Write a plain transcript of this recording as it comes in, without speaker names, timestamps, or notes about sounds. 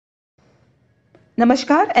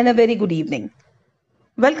Namaskar and a very good evening.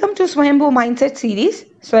 Welcome to Swayambhu Mindset Series,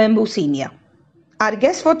 Swayambhu Senior. Our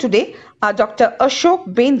guests for today are Dr.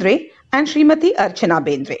 Ashok Bendre and Srimati Archana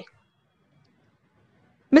Bendre.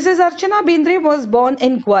 Mrs. Archana Bendre was born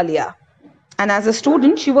in Gwalior, and as a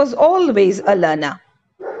student, she was always a learner.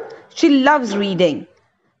 She loves reading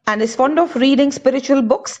and is fond of reading spiritual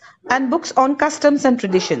books and books on customs and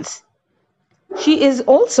traditions. She is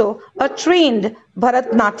also a trained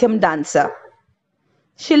Bharatnatyam dancer.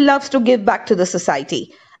 She loves to give back to the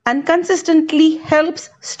society and consistently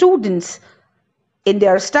helps students in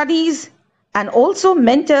their studies and also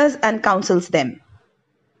mentors and counsels them.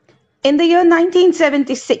 In the year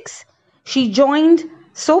 1976, she joined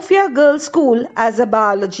Sophia Girls School as a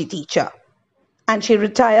biology teacher and she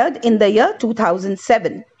retired in the year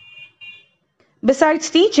 2007.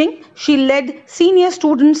 Besides teaching, she led senior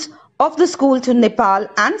students of the school to Nepal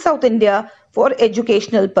and South India for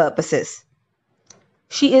educational purposes.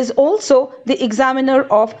 She is also the examiner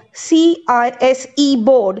of CISE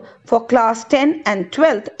board for class 10 and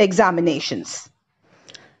 12th examinations.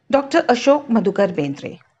 Dr. Ashok Madhukar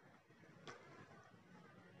Bendre.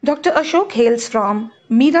 Dr. Ashok hails from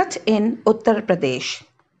Meerut in Uttar Pradesh.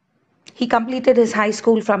 He completed his high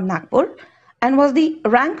school from Nagpur and was the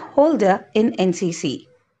rank holder in NCC.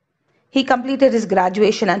 He completed his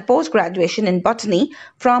graduation and post-graduation in botany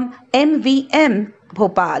from MVM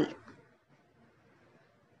Bhopal.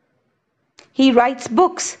 He writes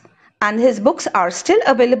books and his books are still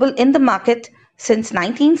available in the market since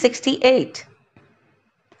 1968.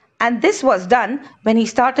 And this was done when he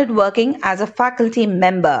started working as a faculty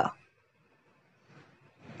member.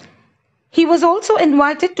 He was also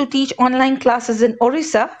invited to teach online classes in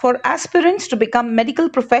Orissa for aspirants to become medical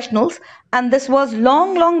professionals, and this was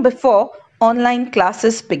long before online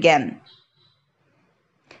classes began.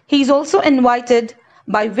 He is also invited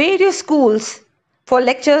by various schools for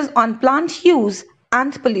lectures on plant use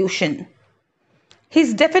and pollution.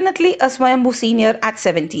 He's definitely a Swayambhu senior at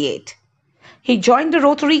 78. He joined the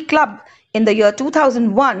Rotary Club in the year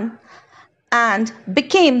 2001 and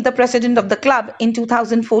became the president of the club in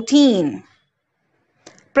 2014.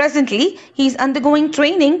 Presently, he is undergoing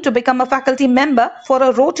training to become a faculty member for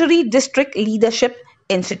a Rotary District Leadership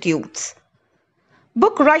Institutes.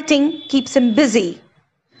 Book writing keeps him busy,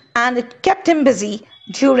 and it kept him busy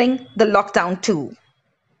during the lockdown too.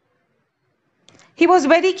 He was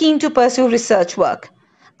very keen to pursue research work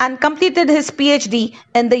and completed his PhD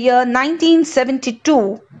in the year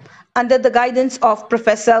 1972 under the guidance of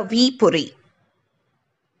Professor V. Puri.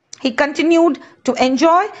 He continued to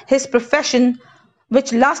enjoy his profession,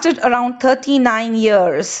 which lasted around 39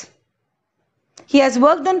 years. He has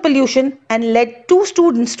worked on pollution and led two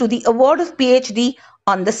students to the award of PhD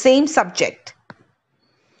on the same subject.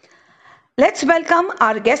 Let's welcome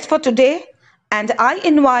our guest for today, and I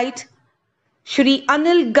invite Shri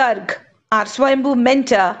Anil Garg, our Swayambhu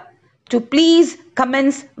mentor, to please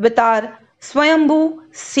commence with our Swayambhu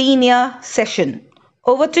senior session.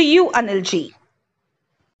 Over to you, Anil ji.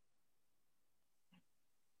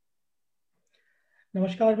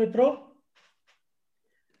 नमस्कार मित्रों,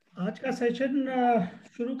 आज का session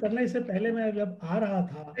शुरू करने से पहले मैं जब आ रहा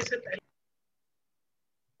था,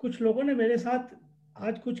 कुछ लोगों ने मेरे साथ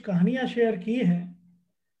आज कुछ कहानियां शेयर की हैं।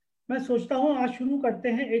 मैं सोचता हूं आज शुरू करते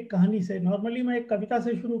हैं एक कहानी से। नॉर्मली मैं एक कविता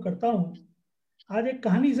से शुरू करता हूं, आज एक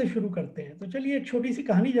कहानी से शुरू करते हैं। तो चलिए एक छोटी सी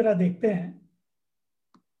कहानी जरा देखते हैं।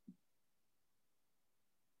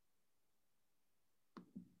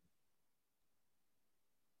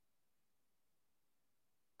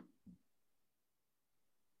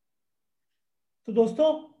 तो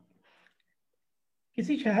दोस्तों,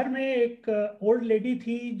 किसी शहर में एक ओल्ड लेडी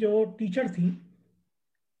थी जो टीचर थी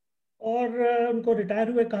और उनको रिटायर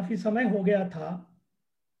हुए काफ़ी समय हो गया था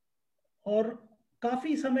और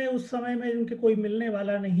काफ़ी समय उस समय में उनके कोई मिलने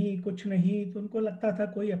वाला नहीं, कुछ नहीं। तो उनको लगता था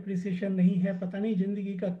कोई अप्रिसिएशन नहीं है, पता नहीं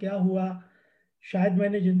ज़िंदगी का क्या हुआ, शायद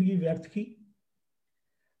मैंने ज़िंदगी व्यर्थ की।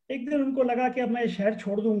 एक दिन उनको लगा कि अब मैं शहर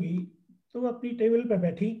छोड़ दूंगी, तो वो अपनी टेबल पर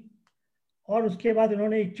बैठी और उसके बाद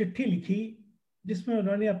उन्होंने एक चिट्ठी लिखी जिसमें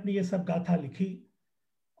उन्होंने अपनी ये सब गाथा लिखी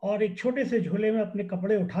और एक छोटे से झोले में अपने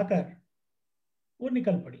कपड़े उठाकर वो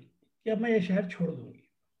निकल पड़ी कि अब मैं ये शहर छोड़ दूंगी।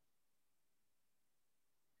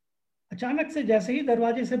 अचानक से जैसे ही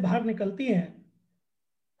दरवाजे से बाहर निकलती हैं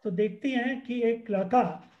तो देखती हैं कि एक लड़का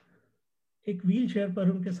एक व्हील चेयर पर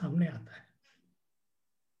उनके सामने आता है।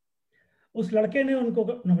 उस लड़के ने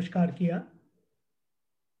उनको नमस्कार किया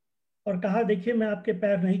और कहा, देखिए मैं आपके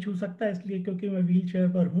पैर नहीं छू सकता इसलिए क्योंकि मैं व्हील चेयर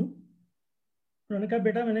पर हूं। उन्होंने कहा,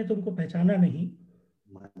 बेटा मैंने तुमको पहचाना नहीं।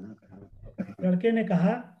 लड़के ने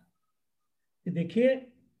कहा कि देखिए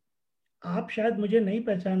आप शायद मुझे नहीं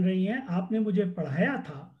पहचान रही हैं, आपने मुझे पढ़ाया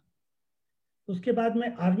था। उसके बाद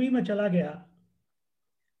मैं आर्मी में चला गया।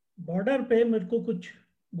 बॉर्डर पे मेरे को कुछ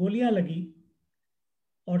गोलियां लगी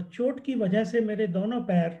और चोट की वजह से मेरे दोनों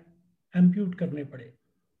पैर एम्प्यूट करने पड़े।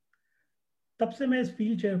 तब से मैं इस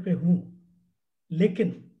व्हील चेयर पे हूँ।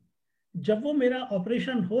 लेकिन जब वो मेरा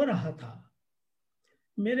ऑपरेशन हो रहा था,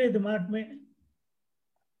 मेरे दिमाग में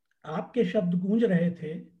आपके शब्द गूंज रहे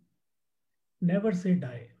थे, never say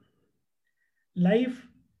die, life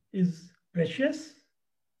is precious,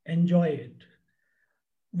 enjoy it.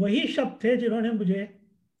 वही शब्द थे जिन्होंने मुझे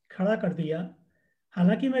खड़ा कर दिया।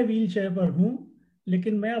 हालांकि मैं व्हील चेयर पर हूँ,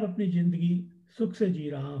 लेकिन मैं अब अपनी जिंदगी सुख से जी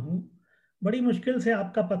रहा हूँ। बड़ी मुश्किल से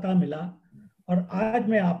आपका पता मिला और आज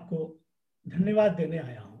मैं आपको धन्यवाद देने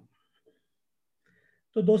आया हूँ।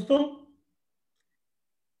 तो दोस्तों,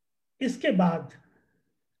 इसके बाद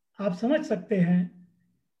आप समझ सकते हैं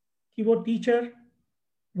कि वो टीचर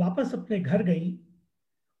वापस अपने घर गई।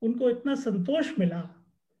 उनको इतना संतोष मिला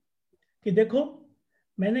कि देखो,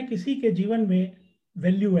 मैंने किसी के जीवन में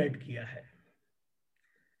वैल्यू ऐड किया है।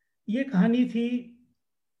 ये कहानी थी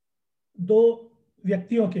दो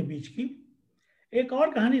व्यक्तियों के बीच की। एक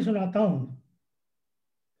और कहानी सुनाता हूं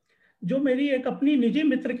जो मेरी एक अपनी निजी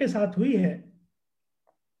मित्र के साथ हुई है।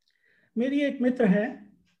 मेरी एक मित्र है,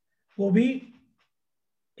 वो भी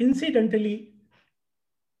इंसिडेंटली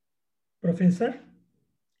प्रोफेसर,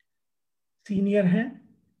 सीनियर हैं,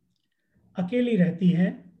 अकेली रहती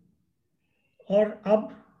हैं और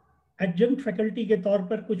अब एडजंक्ट फैकल्टी के तौर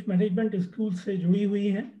पर कुछ मैनेजमेंट स्कूल से जुड़ी हुई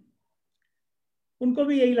हैं। उनको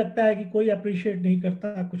भी यही लगता है कि कोई अप्रिशिएट नहीं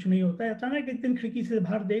करता, कुछ नहीं होता है। अचानक एक दिन खिड़की से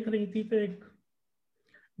बाहर देख रही थी तो एक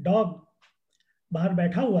डॉग बाहर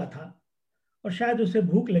बैठा हुआ था और शायद उसे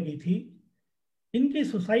भूख लगी थी। इनकी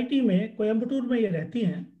सोसाइटी में, कोयम्बटूर में ये रहती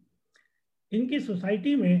हैं, इनकी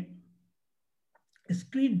सोसाइटी में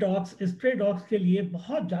स्ट्रीट डॉग्स, स्ट्रे डॉग्स के लिए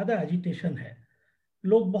बहुत ज़्यादा एजिटेशन है।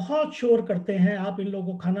 लोग बहुत शोर करते हैं, आप इन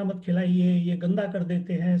लोगों को खाना मत खिलाइए, ये गंदा कर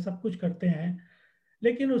देते हैं, सब कुछ करते हैं।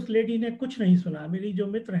 लेकिन उस लेडी ने कुछ नहीं सुना। मेरी जो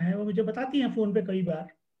मित्र हैं वो मुझे बताती हैं फ़ोन पे कई बार,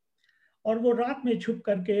 और वो रात में छुप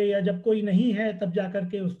करके या जब कोई नहीं है तब जा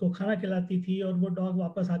करके उसको खाना खिलाती थी, और वो डॉग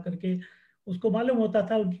वापस आकर के, उसको मालूम होता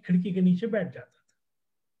था, उनकी खिड़की के नीचे बैठ जाता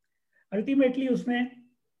था। अल्टीमेटली उसने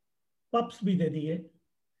पप्स भी दे दिए,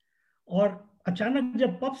 और अचानक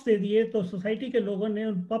जब पप्स दे दिए तो सोसाइटी के लोगों ने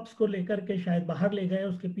उन पप्स को लेकर के शायद बाहर ले गए।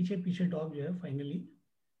 उसके पीछे पीछे डॉग जो है फाइनली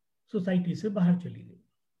सोसाइटी से बाहर चली गई।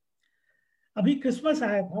 अभी क्रिसमस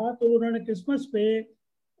आया था तो उन्होंने क्रिसमस पे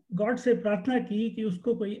गॉड से प्रार्थना की कि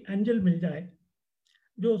उसको कोई एंजल मिल जाए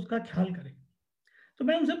जो उसका ख्याल करे। तो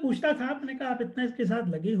मैं उनसे पूछता था, आपने कहा आप इतना इसके साथ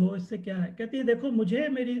लगी हो, इससे क्या है? कहती है, देखो, मुझे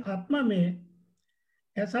मेरी आत्मा में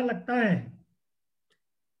ऐसा लगता है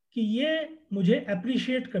कि ये मुझे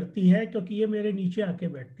अप्रिशिएट करती है क्योंकि ये मेरे नीचे आके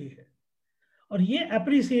बैठती है, और ये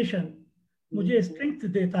अप्रिसिएशन मुझे स्ट्रेंथ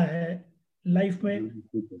देता है लाइफ में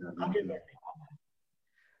आगे बढ़ने का।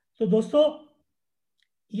 तो दोस्तों,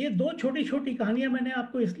 ये दो छोटी छोटी कहानियां मैंने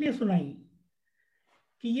आपको इसलिए सुनाई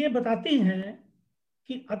कि ये बताती हैं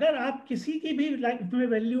कि अगर आप किसी की भी लाइफ में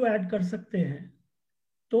वैल्यू ऐड कर सकते हैं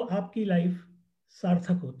तो आपकी लाइफ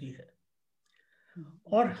सार्थक होती है।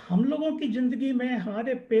 और हम लोगों की जिंदगी में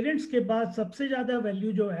हमारे पेरेंट्स के बाद सबसे ज्यादा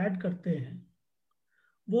वैल्यू जो ऐड करते हैं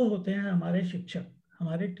वो होते हैं हमारे शिक्षक,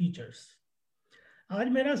 हमारे टीचर्स। आज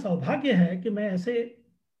मेरा सौभाग्य है कि मैं ऐसे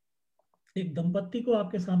एक दंपत्ति को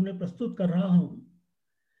आपके सामने प्रस्तुत कर रहा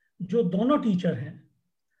हूं जो दोनों टीचर हैं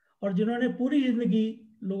और जिन्होंने पूरी जिंदगी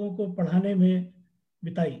लोगों को पढ़ाने में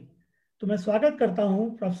बिताई। तो मैं स्वागत करता हूं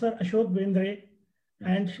प्रोफेसर अशोक बेंद्रे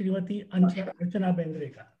एंड श्रीमती अर्चना बेंद्रे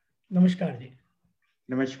का। नमस्कार जी।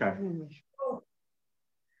 नमस्कार।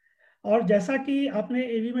 और जैसा कि आपने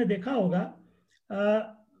एवी में देखा होगा,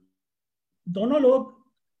 दोनों लोग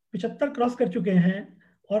 75 क्रॉस कर चुके हैं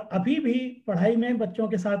और अभी भी पढ़ाई में बच्चों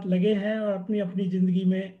के साथ लगे हैं और अपनी अपनी जिंदगी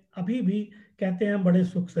में अभी भी कहते हैं बड़े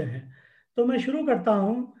सुख से हैं। तो मैं शुरू करता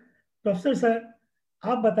हूं। प्रोफेसर सर,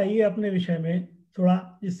 आप बताइए अपने विषय में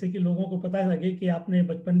थोड़ा, जिससे कि लोगों को पता लगे कि आपने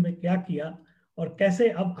बचपन में क्या किया और कैसे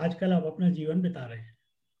अब आजकल आप अपना जीवन बिता रहे हैं।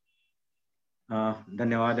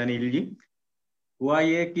 धन्यवाद अनिल जी। हुआ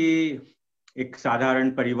ये कि एक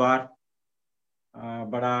साधारण परिवार,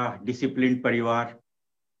 बड़ा डिसिप्लिन परिवार,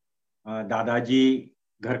 दादाजी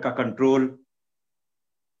घर का कंट्रोल,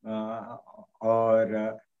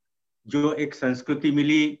 और जो एक संस्कृति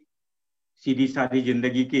मिली सीधी सादी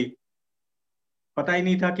जिंदगी की, पता ही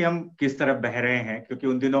नहीं था कि हम किस तरफ बह रहे हैं, क्योंकि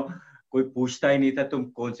उन दिनों कोई पूछता ही नहीं था तुम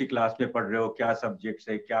कौन सी क्लास में पढ़ रहे हो, क्या सब्जेक्ट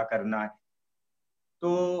है, क्या करना है।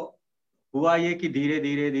 तो हुआ ये कि धीरे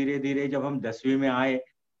धीरे धीरे धीरे जब हम 10वीं में आए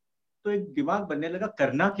तो एक दिमाग बनने लगा,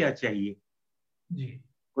 करना क्या चाहिए। जी।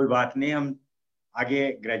 कोई बात नहीं, हम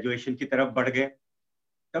आगे ग्रेजुएशन की तरफ बढ़ गए।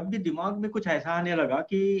 तब भी दिमाग में कुछ ऐसा आने लगा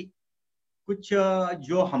कि कुछ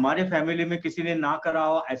जो हमारे फैमिली में किसी ने ना करा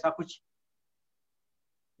हो ऐसा कुछ।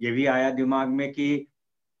 ये भी आया दिमाग में कि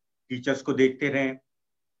टीचर्स को देखते रहे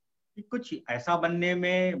कि कुछ ऐसा बनने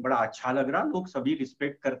में बड़ा अच्छा लग रहा, लोग सभी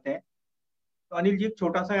रिस्पेक्ट करते हैं। तो अनिल जी, एक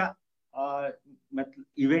छोटा सा मतलब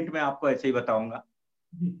इवेंट में आपको ऐसे ही बताऊंगा।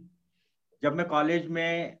 जब मैं कॉलेज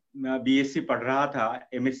में बीएससी पढ़ रहा था,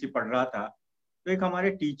 एमएससी पढ़ रहा था, तो एक हमारे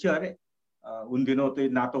टीचर, उन दिनों तो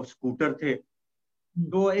ना तो स्कूटर थे,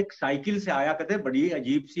 तो एक साइकिल से आया करते, बड़ी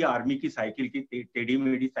अजीब सी आर्मी की साइकिल की, टेढ़ी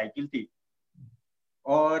मेढ़ी साइकिल थी,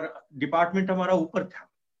 और डिपार्टमेंट हमारा ऊपर था,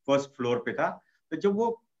 फर्स्ट फ्लोर पे था। तो जब वो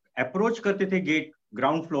अप्रोच करते थे गेट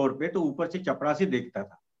ग्राउंड फ्लोर पे, तो ऊपर से चपरासी देखता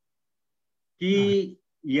था कि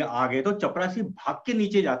ये आ गए, तो चपरासी भाग के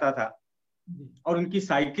नीचे जाता था और उनकी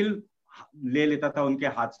साइकिल ले लेता था, उनके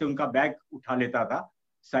हाथ से उनका बैग उठा लेता था,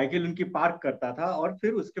 साइकिल उनकी पार्क करता था, और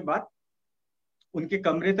फिर उसके बाद उनके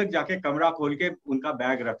कमरे तक जाके कमरा खोल के उनका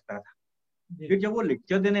बैग रखता था। फिर जब वो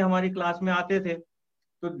लेक्चर देने हमारी क्लास में आते थे,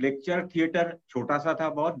 तो लेक्चर थिएटर छोटा सा था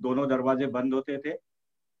बहुत, दोनों दरवाजे बंद होते थे,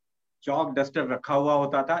 चौक डस्टर रखा हुआ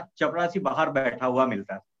होता था, चपरासी बाहर बैठा हुआ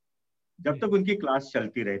मिलता था जब तक उनकी क्लास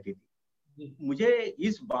चलती रहती थी। मुझे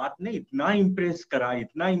इस बात ने इतना इम्प्रेस करा,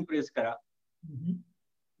 इतना इम्प्रेस करा,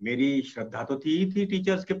 मेरी श्रद्धा तो थी ही थी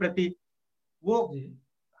टीचर्स के प्रति, वो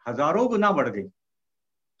हजारों गुना बढ़ गई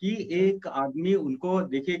कि एक आदमी उनको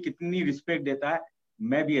देखिए कितनी रिस्पेक्ट देता है,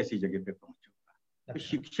 मैं भी ऐसी जगह पे पहुंचूंगा। तो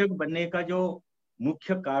शिक्षक बनने का जो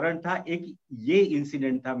मुख्य कारण था, एक ये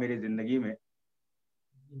इंसिडेंट था मेरे जिंदगी में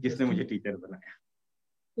जिसने मुझे टीचर बनाया।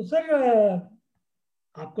 तो सर,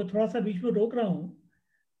 आपको थोड़ा सा बीच में रोक रहा हूँ,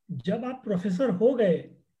 जब आप प्रोफेसर हो गए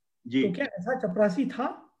जी, तो क्या ऐसा चपरासी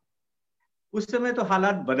था? उस समय तो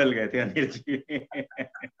हालात बदल गए थे अनिल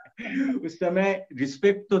जी। उस समय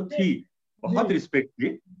रिस्पेक्ट तो थी, बहुत रिस्पेक्ट थी,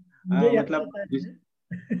 मुझे याद मतलब आता है।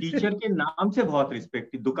 टीचर के नाम से बहुत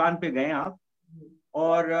रिस्पेक्ट थी। दुकान पे गए आप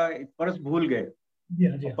और पर्स भूल गए, जी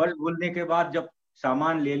हाँ, जी हाँ। पर्स भूलने के बाद जब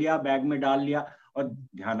सामान ले लिया, बैग में डाल लिया, और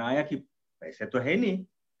ध्यान आया कि पैसे तो है नहीं,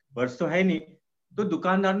 पर्स तो है नहीं, तो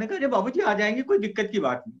दुकानदार ने कहा, अरे बाबूजी आ जाएंगे, कोई दिक्कत की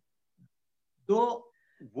बात नहीं। तो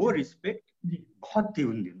वो रिस्पेक्ट बहुत थी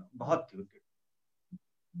उन दिनों, बहुत थी उन दिनों।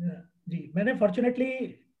 जी, मैंने फॉर्चुनेटली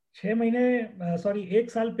 6 महीने, सॉरी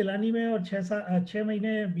 1 साल पिलानी में और 6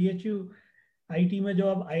 महीने बीएचयू आईटी में, जो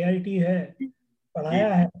अब आईआईटी है, जी,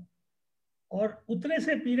 पढ़ाया है। और उतने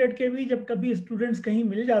से पीरियड के भी जब कभी स्टूडेंट्स कहीं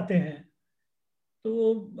मिल जाते हैं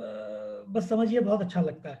तो बस समझिए बहुत अच्छा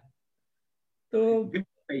लगता है। तो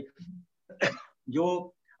बिल्कुल सही।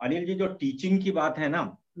 जो अनिल जी, जो टीचिंग की बात है ना,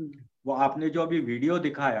 वो आपने जो अभी वीडियो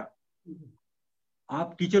दिखाया,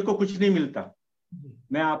 आप टीचर को कुछ नहीं मिलता।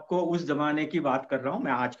 मैं आपको उस जमाने की बात कर रहा हूँ,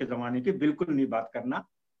 मैं आज के जमाने की बिल्कुल नहीं बात करना,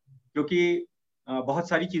 क्योंकि बहुत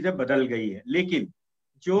सारी चीजें बदल गई है। लेकिन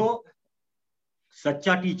जो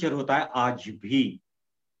सच्चा टीचर होता है आज भी,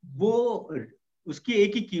 वो उसकी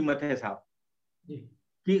एक ही कीमत है साहब,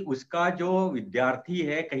 कि उसका जो विद्यार्थी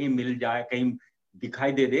है कहीं मिल जाए, कहीं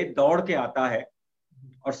दिखाई दे दौड़ के आता है,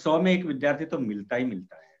 और 100 में एक विद्यार्थी तो मिलता ही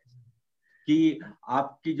मिलता है। कि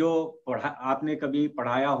आपकी जो आपने कभी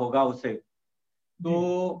पढ़ाया होगा उसे,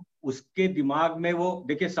 तो उसके दिमाग में वो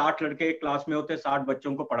देखिए, 60 लड़के एक क्लास में होते, 60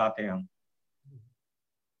 बच्चों को पढ़ाते हैं हम,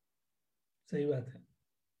 सही बात है।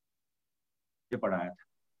 ये पढ़ाया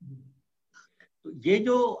था। तो ये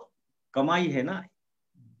जो कमाई है ना,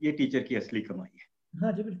 ये टीचर की असली कमाई है।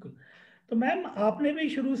 हाँ जी, बिल्कुल। तो मैम, आपने भी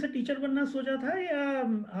शुरू से टीचर बनना सोचा था, या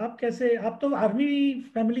आप कैसे, आप तो आर्मी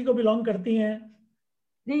फैमिली को बिलोंग करती हैं?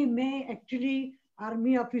 नहीं, मैं एक्चुअली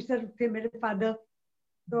आर्मी ऑफिसर थे मेरे फादर।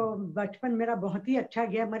 तो बचपन मेरा बहुत ही अच्छा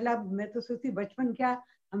गया, मतलब मैं तो सोचती बचपन क्या,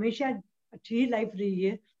 हमेशा अच्छी ही लाइफ रही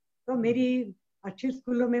है। तो मेरी अच्छे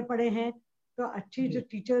स्कूलों में पढ़े हैं, तो अच्छे जो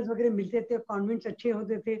टीचर्स वगैरह मिलते थे, कॉन्वेंट्स अच्छे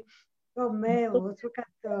होते थे। तो मैं तो उस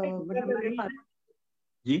वक्त मतलब मेरे फादर।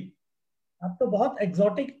 जी, आप तो बहुत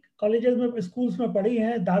एग्जॉटिक कॉलेजेस में, स्कूल्स में पढ़ी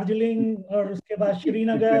हैं, दार्जिलिंग और उसके बाद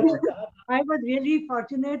श्रीनगर और जहाँ। I was really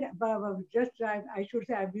fortunate, just I should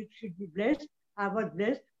say I should be blessed. I was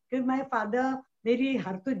blessed because my father मेरी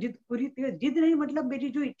हर तो जिद पूरी जिद नहीं, मतलब मेरी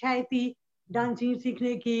जो इच्छाएं थी डांसिंग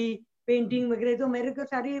सीखने की, पेंटिंग वगैरह, तो मेरे को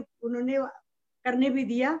सारी उन्होंने करने भी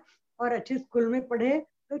दिया, और अच्छे स्कूल में पढ़े।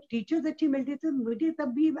 तो टीचर्स अच्छी मिलती, तो मुझे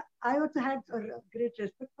तब भी I also had great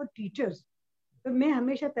respect for teachers. तो मैं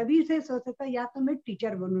हमेशा तभी से सोचता था या तो मैं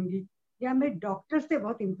टीचर बनूंगी, या मैं डॉक्टर से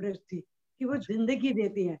बहुत इम्प्रेस थी कि वो जिंदगी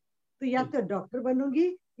देती हैं। तो या तो डॉक्टर बनूंगी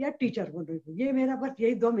या टीचर बनूंगी, ये मेरा बस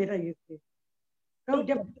यही दो मेरा ये थे। तो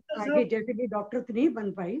जब आगे जैसे कि डॉक्टर तो नहीं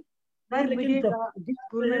बन पाई, पर मुझे जिस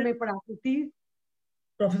स्कूल में मैं पढ़ाती थी।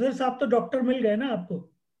 प्रोफेसर साहब तो डॉक्टर मिल गए ना आपको?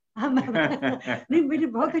 नहीं, मुझे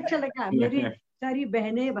बहुत अच्छा लगा। मेरी सारी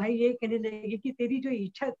बहनें भाई ये कहने लगी कि तेरी जो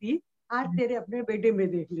इच्छा थी आज तेरे अपने बेटे में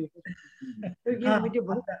देख ले। तो ये मुझे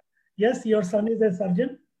बहुत, yes, your son is a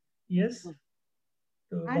surgeon, yes.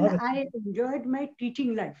 तो एंड बहुत I enjoyed my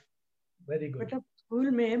teaching life. Very good. मतलब स्कूल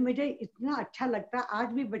में मुझे इतना अच्छा लगता, आज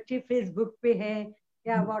भी बच्चे फेसबुक पे है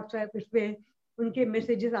या व्हाट्सएप इस पे उनके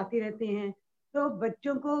मैसेजेस आते रहते हैं। तो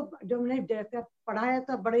बच्चों को जो हमने जैसा पढ़ाया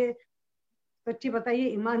था, बड़े सच्ची बताइए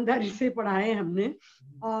ईमानदारी से पढ़ाए हमने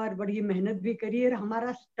और बड़ी मेहनत भी करी। और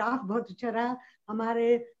हमारा स्टाफ बहुत अच्छा रहा, हमारे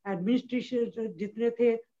एडमिनिस्ट्रेशन जितने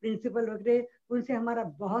थे, प्रिंसिपल वगैरह, उनसे हमारा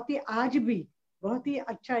बहुत ही आज भी बहुत ही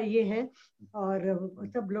अच्छा ये है। और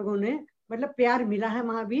सब लोगों ने मतलब प्यार मिला है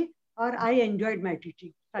वहाँ भी। और आई एंजॉयड माई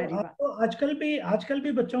टीचिंग, सारी आप बात। तो आजकल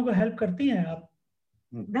भी बच्चों को हेल्प करती हैं आप?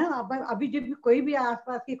 ना अभी जब भी कोई भी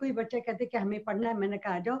आसपास के कोई बच्चे कहते कि हमें पढ़ना है, मैंने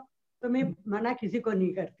कहा जाओ, तो मैं मना किसी को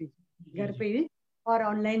नहीं करती, घर पे ही। और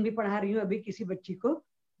ऑनलाइन भी पढ़ा रही हूँ अभी किसी बच्ची को।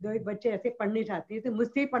 दो एक बच्चे ऐसे पढ़ने चाहते हैं, तो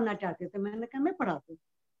मुझसे ही पढ़ना चाहते थे, मैंने कहा मैं पढ़ाती हूँ।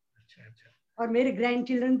 अच्छा अच्छा। और मेरे ग्रैंड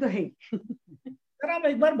चिल्ड्रन तो है। सर, आप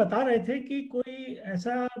एक बार बता रहे थे कि कोई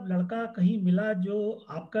ऐसा लड़का कहीं मिला जो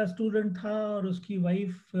आपका स्टूडेंट था और उसकी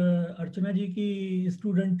वाइफ अर्चना जी की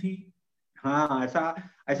स्टूडेंट थी। हाँ, ऐसा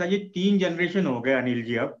ऐसा ये 3 जनरेशन हो गए अनिल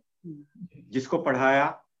जी अब, जिसको पढ़ाया।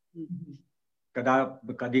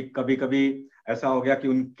 कभी कभी कभी ऐसा हो गया कि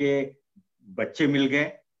उनके बच्चे मिल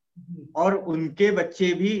गए और उनके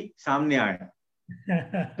बच्चे भी सामने आए।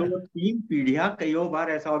 तो 3 पीढ़ियां, कई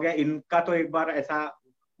बार ऐसा हो गया। इनका तो एक बार ऐसा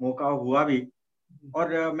मौका हुआ भी।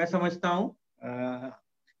 और मैं समझता हूँ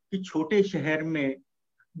कि छोटे शहर में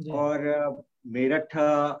और मेरठ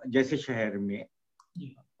जैसे शहर में,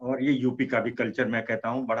 और ये यूपी का भी कल्चर मैं कहता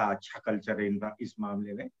हूँ बड़ा अच्छा कल्चर है इनका इस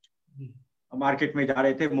मामले में। मार्केट में जा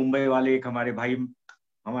रहे थे मुंबई वाले एक हमारे भाई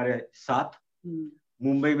हमारे साथ।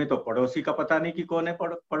 मुंबई में तो पड़ोसी का पता नहीं कि कौन है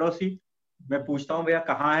पड़ोसी। मैं पूछता हूँ भैया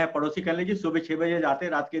कहाँ है पड़ोसी, कह लीजिए सुबह 6 बजे जाते,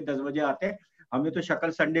 रात के 10 बजे आते। हमें तो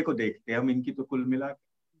शक्ल संडे को देखते हैं हम इनकी, तो कुल मिला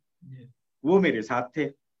वो मेरे साथ थे।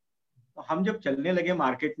 तो हम जब चलने लगे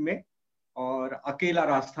मार्केट में और अकेला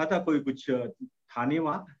रास्ता था, कोई कुछ था नहीं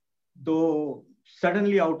वहां, तो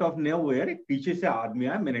सडनली आउट ऑफ नोवेयर एक पीछे से आदमी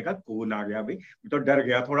आया। मैंने कहा कौन आ गया भाई, तो डर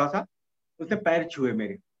गया थोड़ा सा। उसने पैर छुए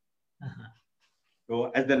मेरे।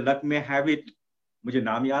 तो एज द लक में हैव इट, मुझे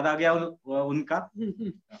नाम याद आ गया उनका।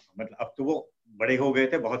 मतलब अब तो वो बड़े हो गए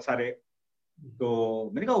थे बहुत सारे।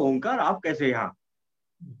 तो मैंने कहा ओंकार आप कैसे यहाँ?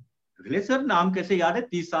 अगले सर नाम कैसे याद है,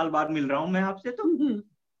 30 साल बाद मिल रहा हूँ मैं आपसे। तो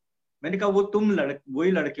मैंने कहा वो तुम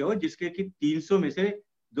वही लड़के हो जिसके कि 300 में से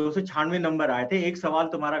 296 नंबर आए थे, एक सवाल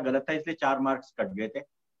तुम्हारा गलत था इसलिए 4 मार्क्स कट गए थे।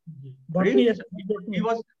 He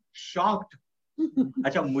was shocked।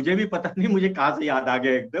 अच्छा, मुझे भी पता नहीं मुझे कहाँ से याद आ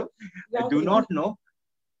गया एकदम, I do not know।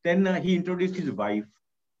 Then he introduced his wife,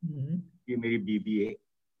 ये मेरी बीबी है।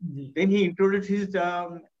 Then he introduced his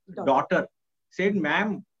daughter, said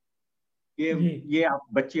ma'am ये आप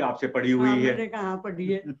बच्ची आपसे पढ़ी हुई है। मैंने कहा पढ़ी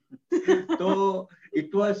है। तो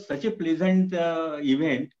it was such a pleasant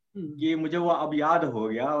event कि मुझे वो अब याद हो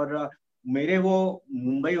गया। और मेरे वो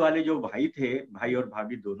मुंबई वाले जो भाई थे, भाई और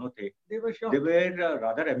भाभी दोनों थे, दे वर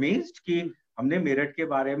रादर अमेज्ड कि हमने मेरठ के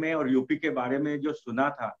बारे में और यूपी के बारे में जो सुना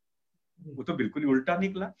था वो तो बिल्कुल उल्टा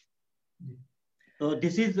निकला। तो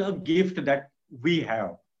this is a gift that we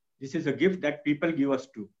have, this is a gift that people give us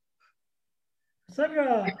too. Sir,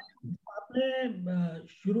 आपने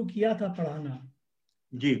शुरू किया था पढ़ाना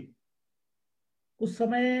जी, उस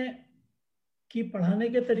समय की पढ़ाने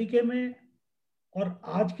के तरीके में और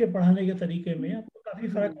आज के पढ़ाने के तरीके में आपको काफी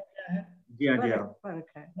फर्क हो गया है। जी हाँ, जी हाँ, फर्क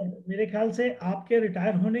है। मेरे ख्याल से आपके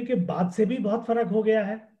रिटायर होने के बाद से भी बहुत फर्क हो गया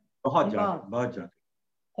है। बहुत ज्यादा, बहुत ज्यादा।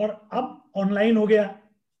 और अब ऑनलाइन हो गया।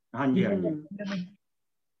 हाँ जी, हाँ जी।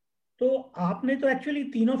 तो आपने तो एक्चुअली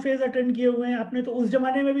तीनों फेज अटेंड किए हुए हैं। आपने तो उस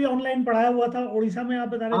जमाने में भी ऑनलाइन पढ़ाया हुआ था, उड़ीसा में आप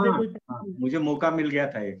बता रहे थे कोई। मुझे मौका मिल गया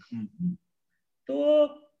था एक। तो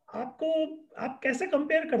आपको, आप कैसे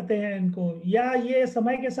कंपेयर करते हैं इनको, या ये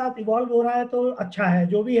समय के साथ इवॉल्व हो रहा है तो अच्छा है,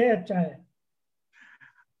 जो भी है अच्छा है?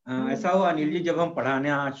 ऐसा हुआ अनिल जी, जब हम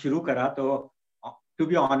पढ़ाना शुरू करा तो टू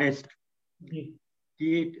बी ऑनेस्ट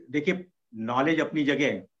कि देखिए नॉलेज अपनी जगह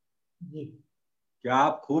है क्या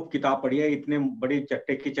आप खूब किताब पढ़िए, इतने बड़े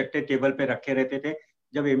चट्टे के चट्टे टेबल पे रखे रहते थे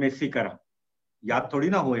जब एमएससी करा, याद थोड़ी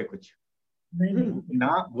ना हुए कुछ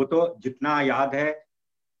ना। वो तो जितना याद है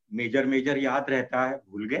मेजर याद रहता है,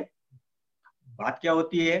 भूल गए। बात क्या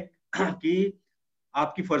होती है कि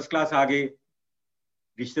आपकी फर्स्ट क्लास आ गई,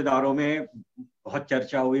 रिश्तेदारों में बहुत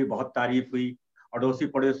चर्चा हुई, बहुत तारीफ हुई, अड़ोसी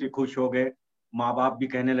पड़ोसी खुश हो गए, माँ बाप भी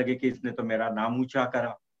कहने लगे कि इसने तो मेरा नाम ऊंचा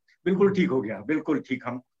करा। बिल्कुल ठीक हो गया, बिल्कुल ठीक,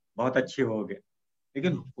 हम बहुत अच्छे हो गए।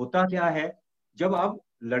 लेकिन होता क्या है, जब आप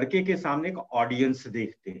लड़के के सामने एक ऑडियंस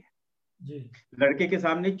देखते हैं, जी। लड़के के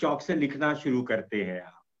सामने चौक से लिखना शुरू करते हैं।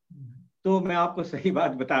 तो मैं आपको सही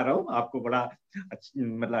बात बता रहा हूँ, आपको बड़ा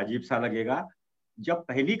मतलब अजीब सा लगेगा। जब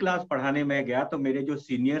पहली क्लास पढ़ाने में गया तो मेरे जो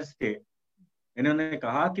सीनियर्स थे, इन्होंने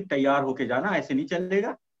कहा कि तैयार होके जाना, ऐसे नहीं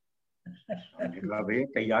चलेगा। हमने कहा भाई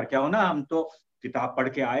तैयार क्या होना, हम तो किताब पढ़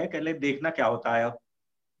के आए, कह ले देखना क्या होता है अब।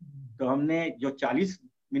 तो हमने जो 40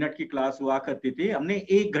 मिनट की क्लास हुआ करती थी, हमने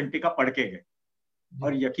 1 घंटे का पढ़ के गए।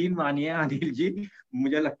 और यकीन मानिए अनिल जी,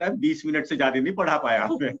 मुझे लगता है 20 मिनट से ज्यादा नहीं पढ़ा पाया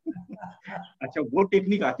हमें। अच्छा, वो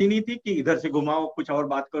टेक्निक आती नहीं थी कि इधर से घुमाओ, कुछ और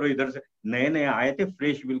बात करो, इधर से नए नए आए थे,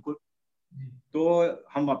 फ्रेश बिल्कुल। तो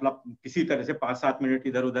हम मतलब किसी तरह से 5-7 मिनट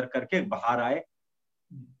इधर उधर करके बाहर आए।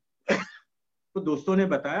 तो दोस्तों ने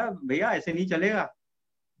बताया भैया ऐसे नहीं चलेगा,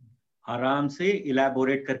 आराम से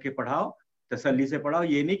इलेबोरेट करके पढ़ाओ, तसल्ली से पढ़ाओ,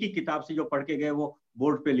 ये नहीं कि किताब से जो पढ़ के गए वो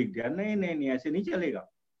बोर्ड पे लिख दिया। नहीं नहीं नहीं, ऐसे नहीं चलेगा।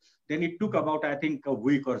 Then it took about I think a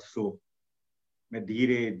week or so. मैं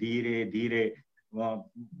धीरे धीरे धीरे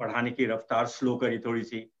पढ़ाने की रफ्तार स्लो करी, थोड़ी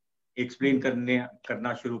सी एक्सप्लेन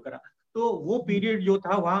करना शुरू करा। तो वो पीरियड जो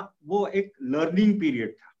था वहाँ, वो एक लर्निंग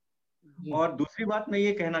पीरियड था। और दूसरी बात मैं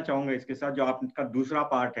ये कहना चाहूंगा इसके साथ, जो आपका दूसरा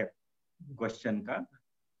पार्ट है क्वेश्चन का,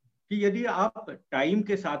 कि यदि आप टाइम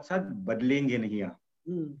के साथ साथ बदलेंगे नहीं आप,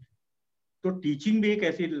 तो टीचिंग भी एक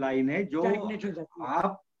ऐसी लाइन है जो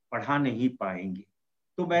आप पढ़ा नहीं पाएंगे।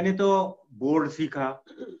 तो मैंने तो बोर्ड सीखा,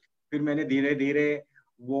 फिर मैंने धीरे धीरे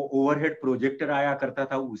वो ओवरहेड प्रोजेक्टर आया करता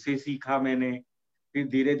था, उसे सीखा मैंने। फिर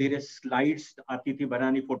धीरे धीरे स्लाइड्स आती थी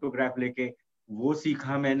बनानी, फोटोग्राफ लेके, वो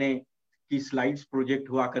सीखा मैंने कि स्लाइड्स प्रोजेक्ट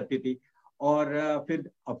हुआ करती थी। और फिर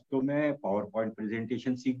अब तो मैं पावर पॉइंट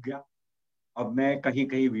प्रेजेंटेशन सीख गया। अब मैं कहीं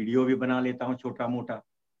कहीं वीडियो भी बना लेता हूँ छोटा मोटा।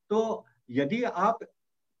 तो यदि आप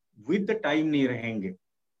विद द टाइम नहीं रहेंगे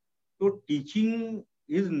तो teaching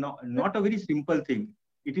is not a very simple thing,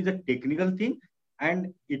 it is a technical thing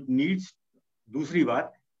and it needs, दूसरी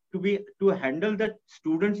बात, to handle the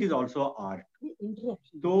students is also art.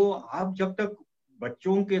 तो आप जब तक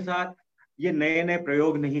बच्चों के साथ ये नए नए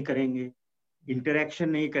प्रयोग नहीं करेंगे, इंटरेक्शन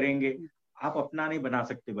नहीं करेंगे, आप अपना नहीं बना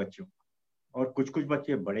सकते बच्चों। और कुछ कुछ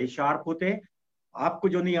बच्चे बड़े शार्प होते हैं, आपको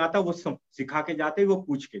जो नहीं आता वो सब सिखा के जाते हैं, वो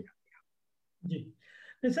पूछ के जाते हैं। जी।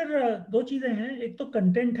 तो सर दो चीजें हैं, एक तो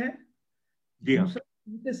कंटेंट है, जी हाँ, दूसरा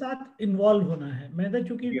उनके साथ इन्वॉल्व होना है। मैंने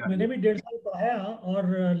चूंकि जी हाँ, मैंने भी 1.5 साल पढ़ाया,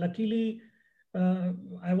 और luckily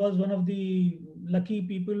I was one of the lucky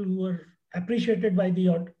people who were appreciated by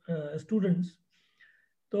the students.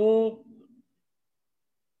 तो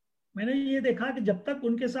मैंने ये देखा कि जब तक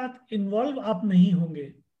उनके साथ इन्वॉल्व आप नहीं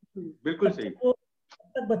होंगे, बिल्कुल सही। तब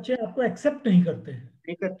तक बच्चे आपको एक्सेप्ट नहीं करते हैं।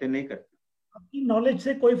 नहीं करते, नहीं करते, आपकी नॉलेज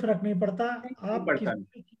से कोई फर्क नहीं पड़ता, नहीं आप पड़ता। किसी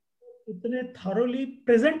भी चीज को कितने थॉरोली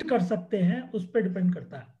प्रेजेंट कर सकते हैं उस पर डिपेंड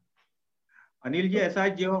करता है। अनिल जी, ऐसा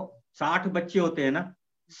है जो 60 बच्चे होते हैं ना,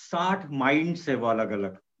 60 माइंड्स है वो अलग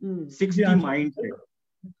अलग, 60 माइंड्स है,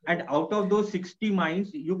 एंड आउट ऑफ दो 60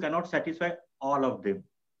 minds you cannot satisfy all of them.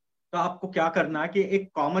 तो आपको क्या करना है कि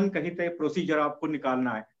एक कॉमन कहीं तक प्रोसीजर आपको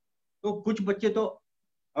निकालना है। तो कुछ बच्चे तो,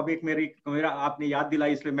 अब एक मेरा आपने याद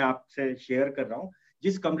दिलाई इसलिए मैं आपसे शेयर कर रहा हूँ।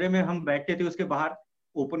 जिस कमरे में हम बैठते थे उसके बाहर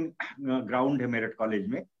ओपन ग्राउंड है मेरठ कॉलेज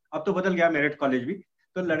में, अब तो बदल गया मेरठ कॉलेज भी।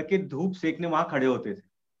 तो लड़के धूप सेकने वहां खड़े होते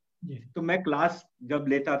थे। तो मैं क्लास जब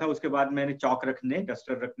लेता था उसके बाद मैंने चौक रखने,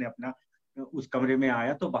 डस्टर रखने अपना उस कमरे में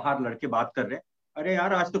आया, तो बाहर लड़के बात कर रहे, अरे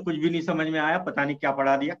यार आज तो कुछ भी नहीं समझ में आया, पता नहीं क्या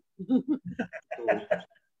पढ़ा दिया।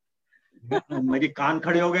 तो मेरे कान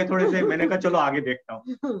खड़े हो गए थोड़े से, मैंने कहा चलो आगे देखता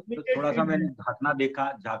हूँ। तो थोड़ा सा मैंने झांकना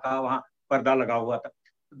देखा, झांका, वहां पर्दा लगा हुआ था।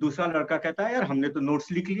 दूसरा लड़का कहता है यार हमने तो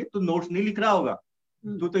नोट्स लिख लिए, तू नोट्स नहीं लिख रहा होगा,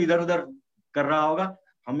 तू तो इधर उधर कर रहा होगा,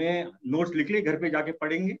 हमें नोट्स लिख लिए, घर पे जाके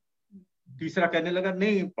पढ़ेंगे। तीसरा कहने लगा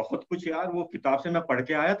नहीं बहुत कुछ यार, वो किताब से मैं पढ़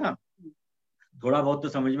के आया था, थोड़ा बहुत तो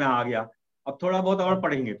समझ में आ गया, अब थोड़ा बहुत और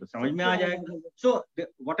पढ़ेंगे तो समझ में आ जाएगा। So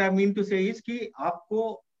what I mean to say is कि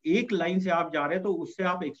आपको एक लाइन से आप जा रहे हैं तो उससे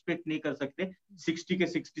आप एक्सपेक्ट नहीं कर सकते 60 के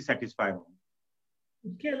 60 सेटिस्फाई हो।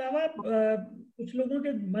 इसके अलावा कुछ लोगों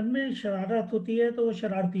के मन में शरारत होती है, तो वो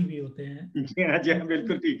शरारती भी होते हैं। जी हाँ, जी हाँ,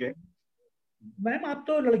 बिल्कुल ठीक है। मैम आप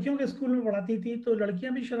तो लड़कियों के स्कूल में पढ़ाती थी, तो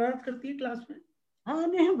लड़कियां भी शरारत करती है क्लास में? हाँ,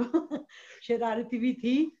 नहीं शरारती भी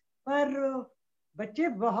थी, पर बच्चे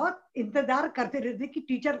बहुत इंतजार करते रहते कि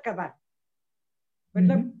टीचर कब आए।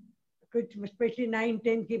 मतलब कुछ स्पेशली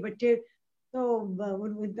 9-10 के बच्चे तो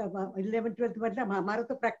 11th-12th, मतलब हमारा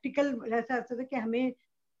तो प्रैक्टिकल ऐसा था कि हमें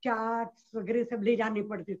चार्ट्स वगैरह सब ले जाने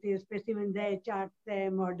पड़ते थे, स्पेसिमेंस है, चार्ट्स है,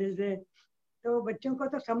 मॉडल्स है। तो बच्चों को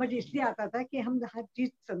तो समझ इसलिए आता था कि हम हर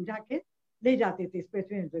चीज समझा के ले जाते थे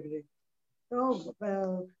स्पेसिमेंस वगैरह।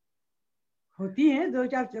 तो होती है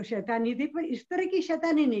 2-4 शैतानी थी, पर इस तरह की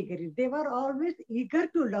शैतानी नहीं करी। दे were always eager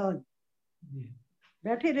to learn.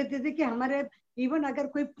 बैठे रहते थे कि हमारे इवन अगर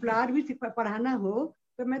कोई फ्लावर भी पढ़ाना हो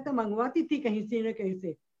तो मैं तो मंगवाती थी कहीं से न कहीं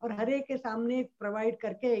से, और हर एक के सामने प्रोवाइड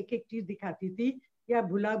करके एक एक चीज दिखाती थी, या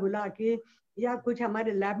बुला बुला के, या कुछ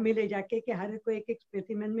हमारे लैब में ले जाके कि हर एक को एक एक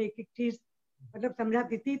स्पेसिमेन में एक एक चीज मतलब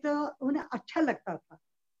समझाती थी, तो उन्हें अच्छा लगता था।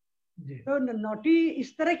 तो नोटी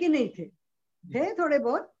इस तरह की नहीं थे थोड़े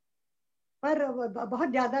बहुत, पर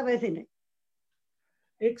बहुत ज्यादा वैसे नहीं।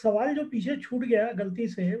 एक सवाल जो पीछे छूट गया गलती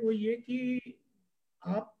से, वो ये कि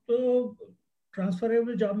आप तो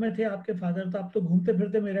ट्रांसफरेबल जॉब में थे, आपके फादर, तो आप तो घूमते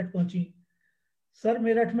फिरते मेरठ पहुंची। सर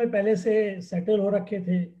मेरठ में पहले से सेटल हो रखे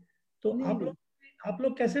थे, तो नहीं, आप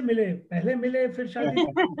लोग कैसे मिले? पहले मिले फिर शादी?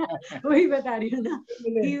 वही बता रही हूँ ना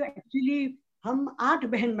मिले? कि एक्चुअली हम 8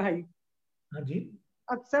 बहन भाई, हाँ जी।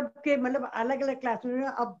 अब सबके मतलब अलग अलग क्लास में,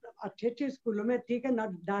 अब अच्छे अच्छे स्कूलों में, ठीक है ना,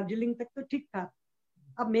 दार्जिलिंग तक तो ठीक था।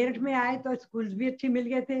 अब मेरठ में आए तो स्कूल्स भी अच्छे मिल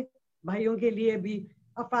गए थे भाइयों के लिए भी।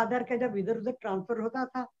 अब फादर का जब इधर उधर ट्रांसफर होता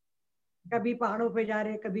था, कभी पहाड़ों पे जा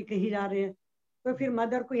रहे हैं, कभी कहीं जा रहे हैं, तो फिर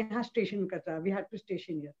मदर को यहाँ स्टेशन करता, we had to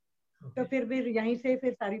station here. तो फिर यहीं से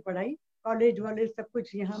फिर सारी पढ़ाई, कॉलेज वॉलेज सब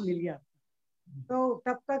कुछ यहाँ मिल गया। तो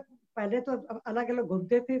तब तक पहले तो अलग अलग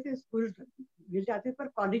घूमते थे स्कूल मिल जाते, पर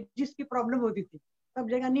कॉलेजेस की प्रॉब्लम होती थी, सब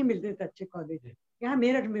जगह नहीं मिलते थे अच्छे कॉलेज। यहाँ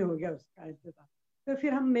मेरठ में हो गया उसका इंतजाम, तो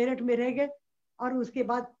फिर हम मेरठ में रह गए, और उसके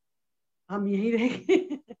बाद हम यहीं रह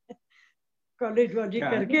गए कॉलेज वॉलेज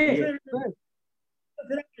करके। बस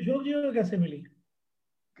फिर आप किशोर जी को कैसे मिली?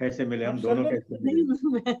 कैसे मिले हम आप दोनों, सर्वर कैसे मिले? नहीं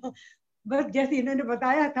बस जैसे इन्होंने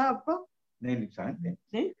बताया था आपको। नहीं नुकसान नहीं,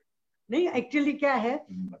 नहीं नहीं, एक्चुअली क्या है,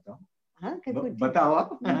 बताओ। हाँ बताओ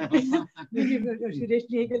आप। मुझे सुरेश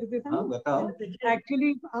नहीं करते थे हाँ ना। बताओ।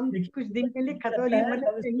 एक्चुअली हम कुछ दिन पहले खतौली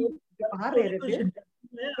मतलब कहीं बाहर रह रहे थे,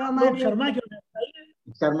 तो आप लोग हमारे शर्मा क्यों नहीं बताइए?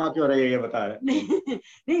 शर्मा क्यों रहे ये बता रहे? नहीं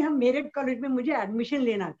नहीं, हम मेरठ कॉलेज में मुझे एडमिशन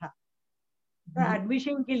लेना था, तो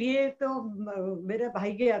एडमिशन के लिए तो मेरा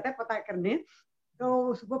भाई गया था पता करने, तो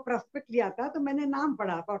उसको प्रोस्पेक्ट लिया था, तो मैंने नाम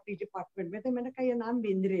पढ़ा बॉटनी डिपार्टमेंट में, तो मैंने कहा ये नाम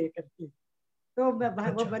बेंद्रे है करके। तो वो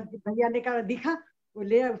भैया ने कहा दिखा, वो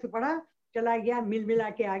ले उसे पढ़ा, चला गया, मिल मिला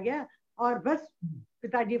के आ गया, और बस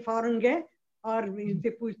पिताजी फौरन गए और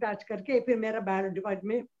इनसे पूछताछ करके फिर मेरा बायोलॉजी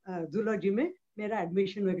डिपार्टमेंट में, जूलॉजी में मेरा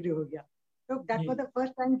एडमिशन वगैरह हो गया। तो that was the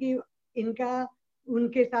first time कि इनका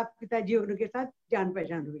उनके साथ, पिताजी और उनके साथ जान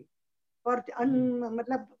पहचान हुई। और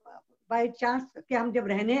मतलब बाय चांस कि हम जब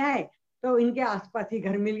रहने आए तो इनके आसपास ही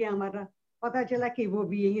घर मिल गया हमारा, पता चला कि वो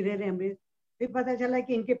भी यहीं रह रहे हैं हमें। फिर पता चला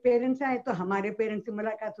कि इनके पेरेंट्स आए तो हमारे पेरेंट्स से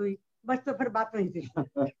मुलाकात हुई, बस तो फिर बात वहीं से।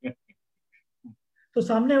 तो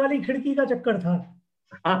सामने वाली खिड़की का चक्कर था?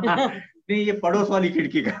 नहीं, ये पड़ोस वाली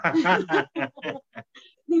खिड़की का।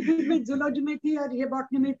 नहीं, फिर मैं जूलॉजी में थी और ये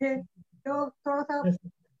बॉटनी में थे, तो थोड़ा सा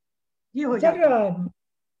ये हो सर जाता।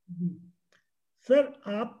 सर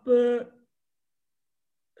आप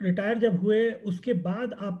रिटायर जब हुए उसके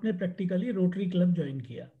बाद आपने प्रैक्टिकली रोटरी क्लब ज्वाइन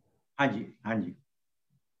किया? हाँ जी, हाँ जी।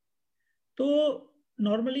 तो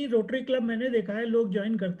नॉर्मली रोटरी क्लब मैंने देखा है लोग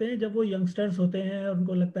ज्वाइन करते हैं जब वो यंगस्टर्स होते हैं और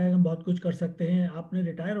उनको लगता है हम बहुत कुछ कर सकते हैं। आपने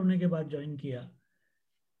रिटायर होने के बाद ज्वाइन किया,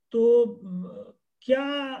 तो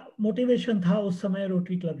क्या मोटिवेशन था उस समय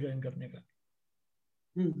रोटरी क्लब ज्वाइन करने का?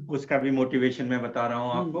 उसका भी मोटिवेशन मैं बता रहा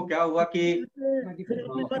हूँ आपको। क्या हुआ कि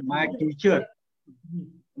माय टीचर,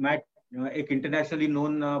 मैं एक इंटरनेशनली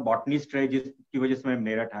नोन बॉटनिस्ट रहे जिसकी वजह से मैं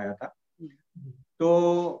मेरठ आया था।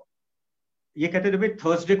 तो ये कहते थे भाई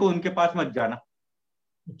थर्सडे को उनके पास मत जाना।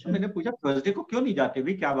 तो मैंने पूछा थर्सडे को क्यों नहीं जाते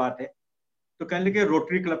भी, क्या बात है? तो कहने लगे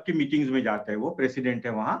रोटरी क्लब की मीटिंग्स में जाते हैं, वो प्रेसिडेंट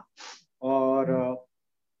है वहां, और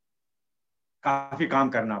काफी काम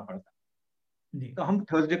करना पड़ता। तो हम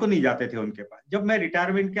थर्सडे को नहीं जाते थे उनके पास। जब मैं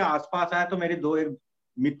रिटायरमेंट के आसपास आया तो मेरे दो एक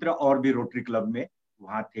मित्र और भी रोटरी क्लब में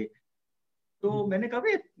वहां थे। तो मैंने कहा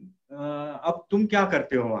भाई अब तुम क्या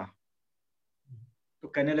करते हो वहां? तो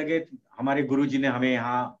कहने लगे हमारे गुरुजी ने हमें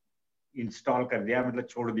यहाँ इंस्टॉल कर दिया, मतलब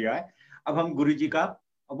छोड़ दिया है। अब हम गुरुजी का,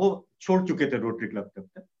 वो छोड़ चुके थे रोटरी क्लब तब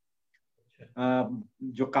तक,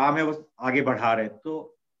 जो काम है वो आगे बढ़ा रहे।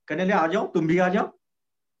 तो कहने लगे आ जाओ, तुम भी आ जाओ।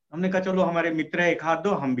 हमने कहा चलो हमारे मित्र है एक हाथ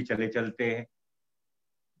दो, हम भी चले चलते हैं।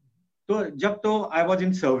 तो जब तो आई वॉज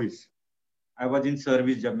इन सर्विस,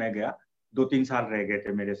 जब मैं गया 2-3 साल रह गए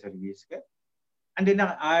थे मेरे सर्विस के। एंड देन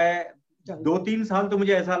आई 2-3 साल तो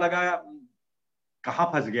मुझे ऐसा लगा कहाँ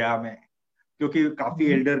फंस गया मैं, क्योंकि काफी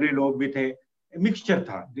एल्डरली लोग भी थे, मिक्सचर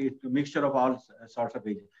था, mixture of all sorts of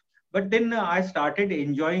age. But then I started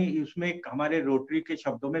enjoying. उसमें हमारे रोटरी के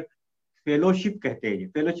शब्दों में फेलोशिप कहते हैं।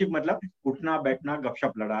 फेलोशिप मतलब उठना बैठना,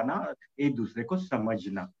 गपशप लड़ाना, एक दूसरे को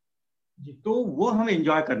समझना। तो वो हम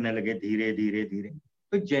एंजॉय करने लगे धीरे धीरे धीरे।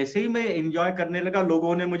 तो जैसे ही मैं एंजॉय करने लगा,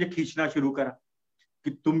 लोगों ने मुझे खींचना शुरू करा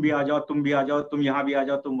कि तुम भी आ जाओ, तुम भी आ जाओ, तुम यहाँ भी आ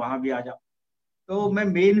जाओ, तुम वहां भी आ जाओ। तो मैं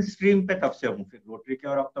मेन स्ट्रीम पे तब से हूँ फिर रोटरी के,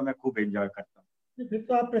 और अब तो मैं खूब एंजॉय करता हूँ। फिर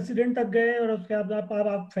तो आप प्रेसिडेंट तक गए और उसके बाद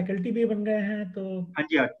आप फैकल्टी भी बन गए हैं तो। हाँ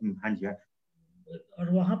जी, हाँ, हाँ जी, हाँ। और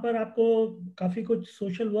वहां पर आपको काफी कुछ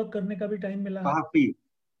सोशल वर्क करने का भी टाइम मिला। काफी,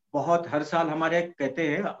 बहुत, हर साल हमारे कहते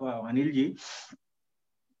हैं अनिल जी,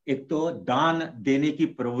 एक तो दान देने की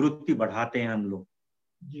प्रवृत्ति बढ़ाते हैं हम लोग,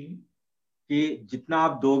 जी। कि जितना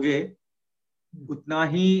आप दोगे उतना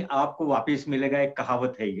ही आपको वापस मिलेगा, एक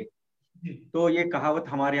कहावत है ये। जी। तो ये कहावत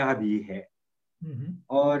हमारे यहाँ भी है। हम्म।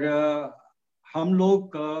 और हम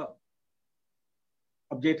लोग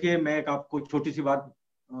अब देखिए, मैं एक आपको छोटी सी बात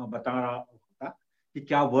बता रहा होता कि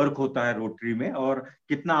क्या वर्क होता है रोटरी में और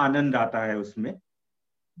कितना आनंद आता है उसमें।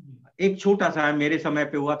 एक छोटा सा है, मेरे समय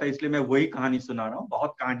पे हुआ था, इसलिए मैं वही कहानी सुना रहा हूँ।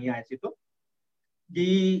 बहुत कहानियां ऐसी तो,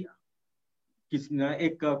 कि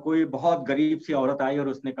एक कोई बहुत गरीब सी औरत आई और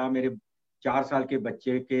उसने कहा मेरे 4 साल के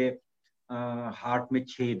बच्चे के हार्ट में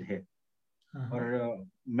छेद है हाँ और हाँ।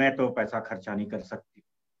 मैं तो पैसा खर्चा नहीं कर सकती,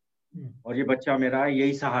 हम्म। और ये बच्चा मेरा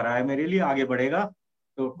यही सहारा है मेरे लिए, आगे बढ़ेगा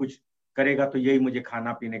तो कुछ करेगा तो यही मुझे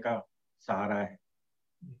खाना पीने का सहारा है,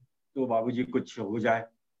 तो बाबूजी कुछ हो जाए।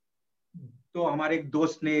 तो हमारे एक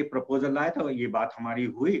दोस्त ने प्रपोजल लाया था, ये बात हमारी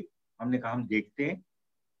हुई, हमने कहा हम देखते हैं।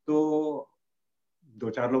 तो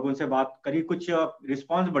 2-4 लोगों से बात करी, कुछ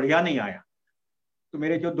रिस्पांस बढ़िया नहीं आया। तो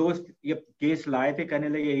मेरे जो दोस्त ये केस लाए थे, कहने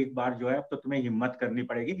लगे एक बार जो है अब तो तुम्हें हिम्मत करनी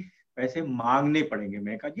पड़ेगी, पैसे मांगने पड़ेंगे।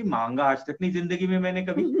 मैं कहा जी मांगा आज तक नहीं जिंदगी में मैंने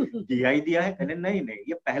कभी, दिया ही दिया है। कहने नहीं नहीं,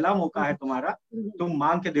 ये पहला मौका है तुम्हारा, तुम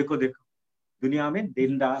मांग के देखो। देखो दुनिया में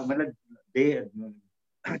देनदार मतलब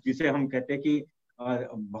दे जिसे हम कहते हैं कि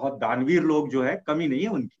बहुत दानवीर लोग जो है, कमी नहीं है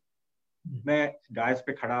उनकी। मैं डायस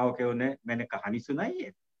पे खड़ा होकर उन्हें मैंने कहानी सुनाई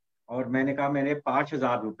है, और मैंने कहा मैंने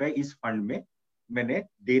 5,000 रुपए इस फंड में मैंने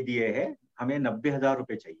दे दिए हैं, हमें 90,000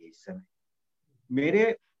 रुपए चाहिए इस समय।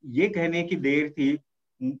 मेरे ये कहने की देर थी,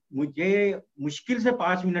 मुझे मुश्किल से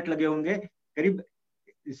 5 मिनट लगे होंगे, करीब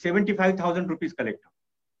 75,000 रुपीज कलेक्ट।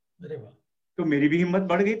 अरे वाह। तो मेरी भी हिम्मत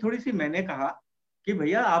बढ़ गई थोड़ी सी। मैंने कहा कि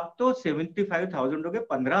भैया आप तो 75,000 हो गए,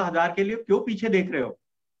 15,000 के लिए क्यों पीछे देख रहे हो?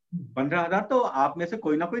 15,000 तो आप में से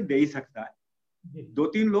कोई ना कोई दे ही सकता है।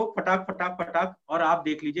 2-3 लोग फटाक फटाक फटाक, और आप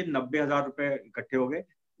देख लीजिए 90,000 रुपए इकट्ठे हो गए।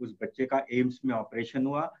 उस बच्चे का एम्स में ऑपरेशन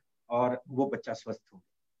हुआ और वो बच्चा स्वस्थ हो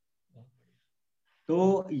गया।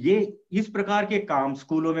 तो ये इस प्रकार के काम,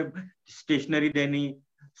 स्कूलों में स्टेशनरी देनी,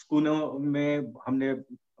 स्कूलों में हमने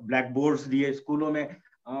ब्लैक बोर्ड्स दिए, स्कूलों में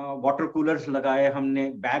वाटर कूलर्स लगाए हमने,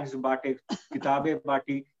 बैग्स बांटे, किताबें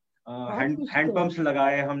बांटी, बहुत कुछ हैंड किया। पंप्स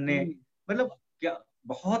लगाए हमने। मतलब क्या,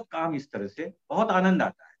 बहुत काम इस तरह से, बहुत आनंद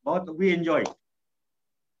आता है, बहुत वी एंजॉय।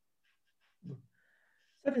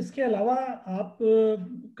 सर इसके अलावा आप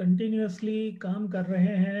कंटिन्यूअसली काम कर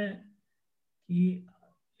रहे हैं कि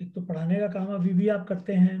एक तो पढ़ाने का काम अभी भी आप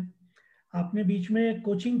करते हैं, आपने बीच में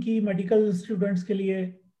कोचिंग की मेडिकल स्टूडेंट्स के लिए,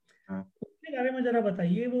 हाँ उसके बारे में जरा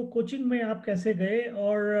बताइए। वो कोचिंग में आप कैसे गए?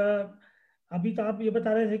 और अभी तो आप ये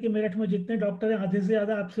बता रहे थे कि मेरठ में जितने डॉक्टर हैं आधे से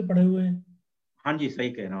ज्यादा आपसे पढ़े हुए हैं। हाँ जी,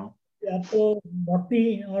 सही कह रहा हूँ। आप तो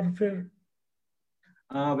बॉटनी और फिर।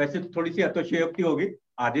 वैसे तो थोड़ी सी अतिशयोक्ति होगी,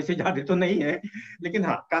 आधे से ज्यादा तो नहीं है, लेकिन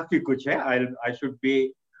हाँ काफी कुछ है। I should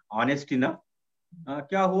be honest enough.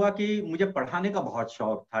 क्या हुआ कि मुझे पढ़ाने का बहुत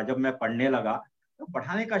शौक था। जब मैं पढ़ने लगा तो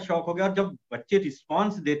पढ़ाने का शौक हो गया, और जब बच्चे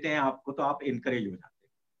रिस्पॉन्स देते हैं आपको तो आप इनकरेज हो जाते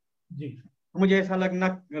हैं। जी। तो मुझे ऐसा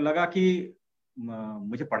लगा कि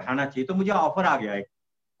मुझे पढ़ाना चाहिए। तो मुझे ऑफर आ गया एक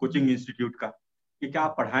कोचिंग इंस्टीट्यूट का, कि क्या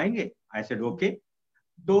आप पढ़ाएंगे ऐसे रोके।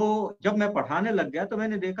 तो जब मैं पढ़ाने लग गया तो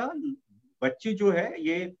मैंने देखा बच्चे जो है,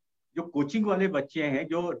 ये जो कोचिंग वाले बच्चे हैं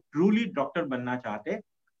जो ट्रूली डॉक्टर बनना चाहते हैं,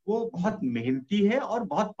 वो बहुत मेहनती है और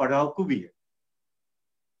बहुत पढ़ाकू भी है।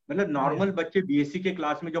 मतलब अरे नॉर्मल बच्चे बीएससी के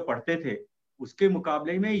क्लास में जो पढ़ते थे, उसके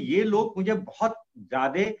मुकाबले में ये लोग मुझे बहुत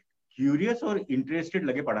ज्यादा क्यूरियस और इंटरेस्टेड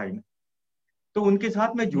लगे पढ़ाई में। तो उनके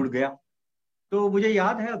साथ मैं जुड़ गया। तो मुझे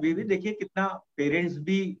याद है अभी भी, देखिए कितना पेरेंट्स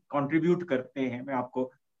भी कंट्रीब्यूट करते हैं। मैं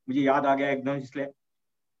आपको, मुझे याद आ गया एकदम, इसलिए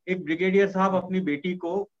एक ब्रिगेडियर साहब अपनी बेटी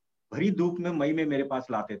को भरी धूप में मई में मेरे पास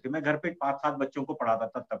लाते थे। मैं घर पे 5-7 बच्चों को पढ़ाता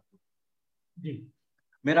था तब। जी।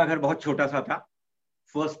 मेरा घर बहुत छोटा सा था,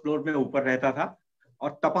 फर्स्ट फ्लोर में ऊपर रहता था,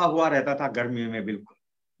 और तपा हुआ रहता था गर्मी में बिल्कुल।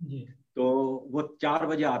 जी। तो वो 4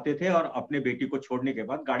 बजे आते थे और अपने बेटी को छोड़ने के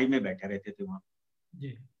बाद गाड़ी में बैठे रहते थे वहां।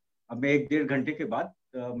 जी। अब मैं 1-1.5 घंटे के बाद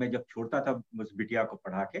मैं जब छोड़ता था उस बिटिया को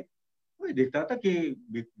पढ़ा के, मैं देखता था कि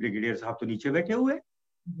ब्रिगेडियर साहब तो नीचे बैठे हुए।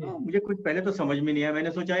 जी। मुझे कुछ पहले तो समझ में नहीं आया।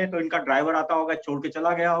 मैंने सोचा ये तो इनका ड्राइवर आता होगा, छोड़ के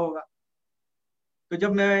चला गया होगा। तो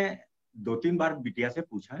जब मैं 2-3 बार बिटिया से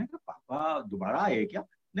पूछा है कि पापा दोबारा आए क्या,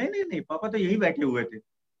 नहीं नहीं नहीं, पापा तो यही बैठे हुए थे।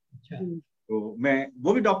 अच्छा। तो मैं,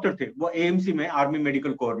 वो भी डॉक्टर थे, वो एएमसी में आर्मी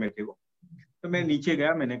मेडिकल कोर में थे वो। तो मैं नीचे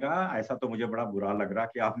गया, मैंने कहा ऐसा तो मुझे बड़ा बुरा लग रहा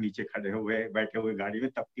कि आप नीचे खड़े हुए बैठे हुए गाड़ी में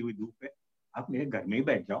तपती हुई धूप में, आप मेरे घर में ही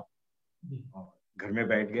बैठ जाओ। जी। और घर में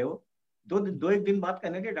बैठ गए। वो दो एक दिन बात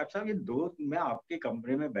करने के, डॉक्टर साहब ये मैं आपके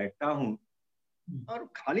कमरे में बैठता हूँ और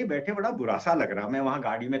खाली बैठे बड़ा बुरा सा लग रहा, मैं वहां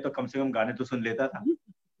गाड़ी में तो कम से कम गाने तो सुन लेता था,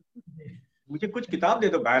 मुझे कुछ किताब दे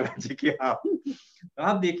दो बायोलॉजी की आप। तो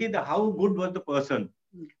आप देखिए how good was the person.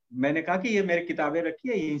 मैंने कहा कि ये मेरी किताबें रखी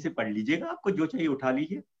है, यहीं से पढ़ लीजिएगा, आपको जो चाहिए उठा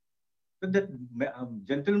लीजिए। तो the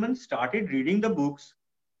gentleman started reading the books,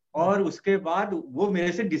 और उसके बाद वो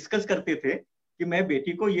मेरे से डिस्कस करते थे कि मैं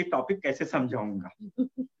बेटी को ये टॉपिक कैसे समझाऊंगा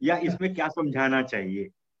या इसमें क्या समझाना चाहिए।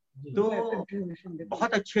 तो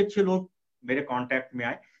बहुत अच्छे अच्छे लोग मेरे कांटेक्ट में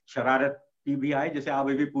आए, शरारती भी आए, जैसे आप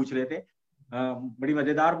अभी पूछ रहे थे। बड़ी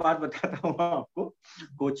मजेदार बात बताता हूँ आपको।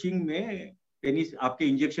 कोचिंग में टेनिस आपके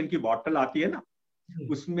इंजेक्शन की बोतल आती है ना,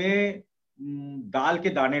 उसमें दाल के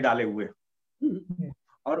दाने डाले हुए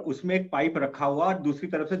और उसमें एक पाइप रखा हुआ और दूसरी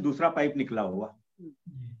तरफ से दूसरा पाइप निकला हुआ,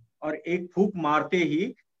 और एक फूंक मारते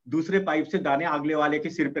ही दूसरे पाइप से दाने अगले वाले के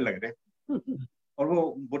सिर पे लग रहे, और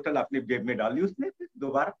वो बोतल अपने जेब में डाल ली उसने। फिर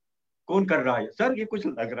दोबारा कौन कर रहा है सर, ये कुछ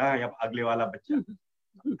लग रहा है, अब अगले वाला बच्चा।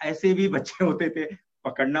 ऐसे भी बच्चे होते थे,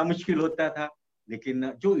 पकड़ना मुश्किल होता था, लेकिन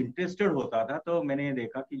जो इंटरेस्टेड होता था, तो मैंने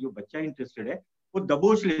देखा कि जो बच्चा इंटरेस्टेड है वो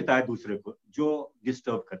दबोच लेता है दूसरे को जो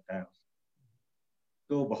डिस्टर्ब करता है।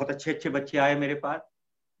 तो बहुत अच्छे अच्छे बच्चे आए मेरे पास,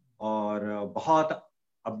 और बहुत,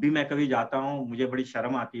 अब भी मैं कभी जाता हूँ मुझे बड़ी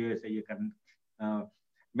शर्म आती है वैसे ये करने।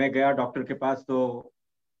 मैं गया डॉक्टर के पास, तो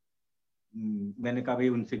मैंने कहा भाई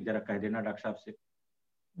उनसे जरा कह देना डॉक्टर साहब से।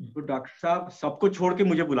 तो डॉक्टर साहब सबको छोड़ के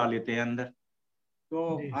मुझे बुला लेते हैं अंदर। तो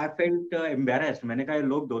आई फेल्ट एम्बेरस्ड, मैंने कहा ये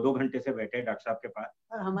लोग 2-2 घंटे से बैठे हैं डॉक्टर साहब के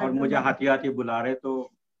पास और मुझे हाथी हाथी बुला रहे।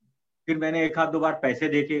 तो फिर मैंने एक आध दो बार पैसे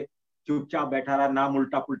देके चुपचाप बैठा रहा, नाम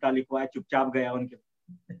उल्टा पुल्टा लिखवाया, चुपचाप गया उनके,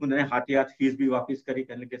 उन्होंने हाथी हाथ फीस भी वापस करी,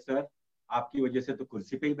 कहने के सर आपकी वजह से तो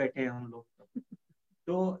कुर्सी पे ही बैठे हैं हम लोग।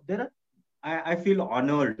 तो there I feel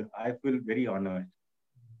honoured, I feel very honoured.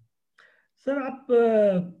 Sir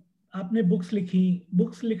आपने बुक्स लिखी,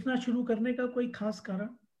 बुक्स लिखना शुरू करने का कोई खास कारण?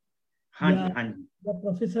 हाँ या जी, हाँ जी।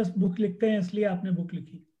 प्रोफेसर्स बुक लिखते हैं इसलिए आपने बुक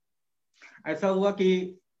लिखी? ऐसा हुआ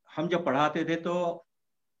कि हम जब पढ़ाते थे तो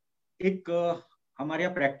एक हमारे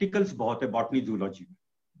यहाँ प्रैक्टिकल्स बहुत है बॉटनी जूलॉजी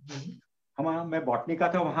में। मैं बॉटनी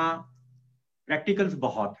का था, वहाँ प्रैक्टिकल्स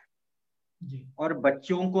बहुत है जी। और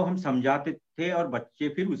बच्चों को हम समझाते थे और बच्चे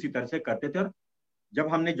फिर उसी तरह से करते थे। और जब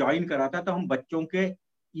हमने ज्वाइन करा था तो हम बच्चों के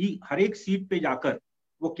हर एक सीट पे जाकर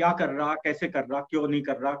वो क्या कर रहा, कैसे कर रहा, क्यों नहीं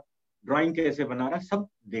कर रहा, ड्राइंग कैसे बना रहा, सब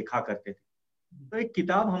देखा करते थे। तो एक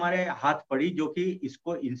किताब हमारे हाथ पड़ी जो कि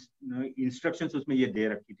इसको इंस्ट्रक्शंस उसमें ये दे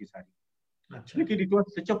रखी थी सारी। अच्छा। लेकिन it was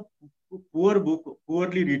such a poor book,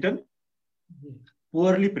 poorly written,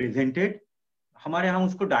 poorly presented. हमारे यहाँ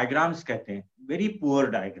उसको डायग्राम्स कहते हैं, वेरी पुअर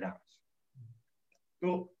डायग्राम्स।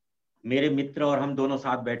 तो मेरे मित्र और हम दोनों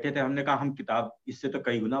साथ बैठे थे, हमने कहा हम किताब इससे तो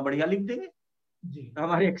कई गुना बढ़िया लिख देंगे। तो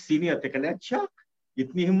हमारे एक सीनियर थे, कहले अच्छा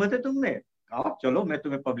इतनी हिम्मत है तुमने, कहा चलो मैं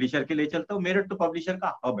तुम्हें पब्लिशर के ले चलता हूँ, मेरठ तो पब्लिशर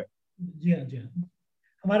का हब है। जी हाँ, जी हाँ।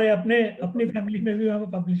 हमारे अपनी फैमिली में भी वहाँ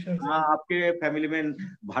पब्लिशर। हाँ, आपके फैमिली में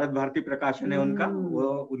भारत भारती प्रकाशन है उनका, वो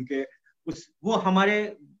उनके वो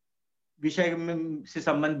हमारे विषय में से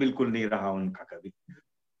संबंध बिल्कुल नहीं रहा उनका कभी।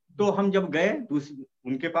 तो हम जब गए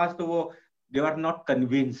उनके पास, तो वो दे आर नॉट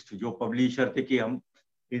कन्विंस्ड, जो पब्लिशर थे, कि हम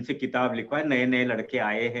इनसे किताब लिखवाए, नए नए लड़के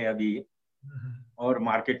आए हैं अभी और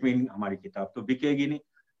मार्केट में हमारी किताब तो बिकेगी नहीं।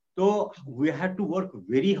 तो we had to work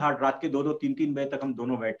very hard, रात के 2-2, 3-3 बजे तक हम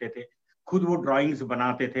दोनों बैठे थे, खुद वो ड्राइंग्स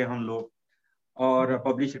बनाते थे हम लोग, और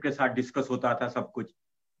पब्लिशर के साथ डिस्कस होता था सब कुछ।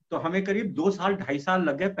 तो हमें करीब 2-2.5 साल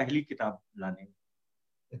लग गए पहली किताब लाने में।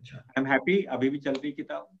 अच्छा। आई एम हैप्पी, अभी भी चल रही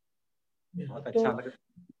किताब, बहुत अच्छा तो लगा।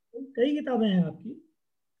 कई किताबें हैं आपकी?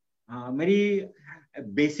 हाँ, मेरी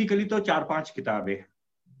बेसिकली तो 4-5 किताबें।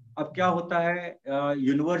 अब क्या होता है,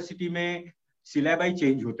 यूनिवर्सिटी में सिलेबस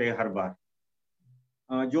चेंज होते हैं हर बार।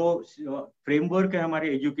 जो फ्रेमवर्क है हमारे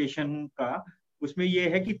एजुकेशन का, उसमें ये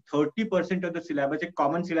है कि 30% ऑफ द सिलेबस, एक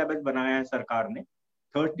कॉमन सिलेबस बनाया है सरकार ने,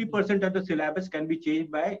 30% of the syllabus can be change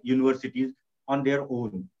by universities on their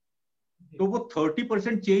own. तो वो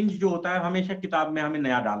 30% चेंज जो होता है, हमेशा किताब में हमें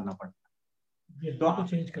नया डालना पड़ता है। तो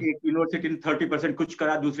एक यूनिवर्सिटी ने 30% कुछ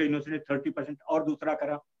करा, दूसरे यूनिवर्सिटी ने 30% और दूसरा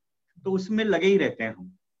करा, तो उसमें लगे ही रहते हैं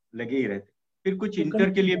हम, लगे ही रहते हैं। फिर कुछ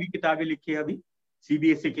इंटर के लिए भी किताबें लिखी है अभी,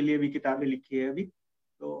 सीबीएसई के लिए भी किताबें लिखी है अभी,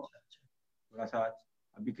 तो थोड़ा सा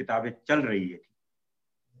अभी किताबें चल रही है।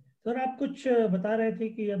 सर आप कुछ बता रहे थे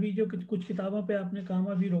कि अभी जो कुछ किताबों पे आपने काम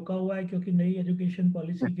अभी रोका हुआ है क्योंकि नई एजुकेशन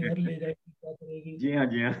पॉलिसी किधर ले जाएगी, क्या करेगी? जी हाँ,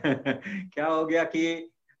 जी हाँ। क्या हो गया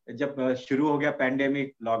कि जब शुरू हो गया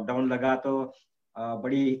पैंडेमिक, लॉकडाउन लगा, तो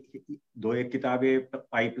बड़ी 2-1 किताबें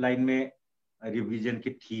पाइपलाइन में रिवीजन की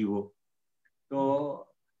थी वो, तो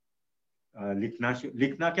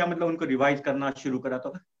लिखना क्या मतलब उनको रिवाइज करना शुरू करा।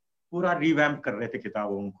 तो पूरा रिवैम्प कर रहे थे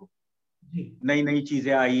किताबों को। जी नई नई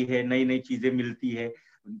चीजें आई है, नई नई चीजें मिलती है।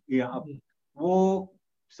 अब जी वो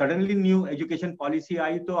सडनली न्यू एजुकेशन पॉलिसी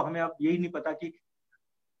आई तो हमें अब यही नहीं पता कि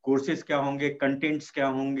कोर्सेज क्या होंगे, कंटेंट्स क्या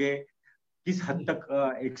होंगे, किस हद जी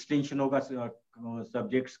तक एक्सटेंशन होगा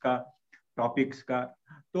सब्जेक्ट्स का, टॉपिक्स का।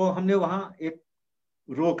 तो हमने वहाँ एक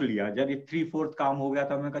रोक लिया। जब ये 3/4 काम हो गया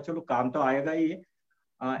था, मैंने कहा चलो काम तो आएगा ही है,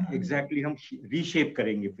 हाँ। एग्जैक्टली हम रीशेप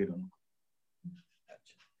करेंगे फिर उनको।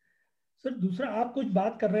 अच्छा सर, दूसरा आप कुछ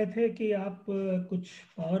बात कर रहे थे कि आप कुछ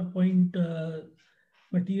पावर पॉइंट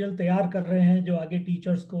मटेरियल तैयार कर रहे हैं जो आगे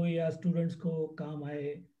टीचर्स को या स्टूडेंट्स को काम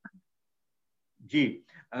आए। जी,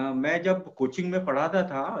 मैं जब कोचिंग में पढ़ाता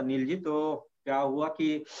था अनिल जी, तो क्या हुआ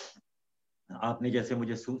कि आपने जैसे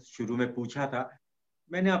मुझे शुरू में पूछा था,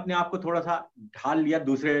 मैंने अपने आप को थोड़ा सा ढाल लिया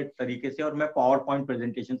दूसरे तरीके से और मैं पावर पॉइंट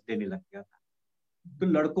प्रेजेंटेशन देने लग गया था। तो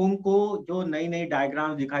लड़कों को जो नई नई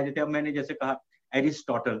डायग्राम दिखाई देते, अब मैंने जैसे कहा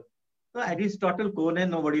एरिस्टोटल, तो एरिस्टोटल कौन है,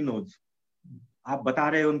 नोबडी नोज। आप बता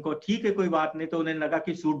रहे हैं उनको, ठीक है कोई बात नहीं, तो उन्हें लगा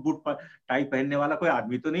कि सूट बूट पर टाई पहनने वाला कोई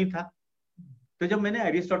आदमी तो नहीं था। तो जब मैंने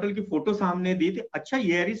एरिस्टोटल की फोटो सामने दी थी, अच्छा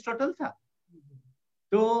ये एरिस्टोटल था।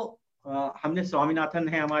 तो हमने स्वामीनाथन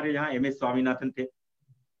है हमारे यहाँ, MS स्वामीनाथन थे,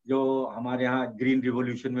 जो हमारे यहाँ ग्रीन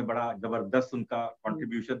रिवॉल्यूशन में बड़ा जबरदस्त उनका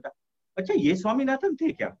कंट्रीब्यूशन था। अच्छा ये स्वामीनाथन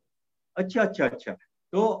थे क्या, अच्छा अच्छा अच्छा।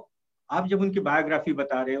 तो आप जब उनकी बायोग्राफी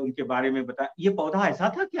बता रहे, उनके बारे में बता, ये पौधा ऐसा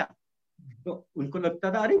था क्या, तो उनको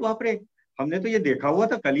लगता था अरे बाप रे, हमने तो ये देखा हुआ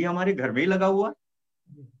था, कल ही हमारे घर में ही लगा हुआ।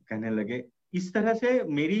 कहने लगे, इस तरह से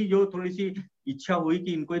मेरी जो थोड़ी सी इच्छा हुई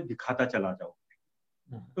कि इनको ये दिखाता चला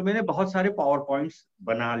जाऊं। तो मैंने बहुत सारे पावर पॉइंट्स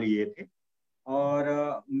बना लिए थे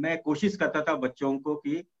और मैं कोशिश करता था बच्चों को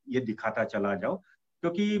कि ये दिखाता चला जाओ,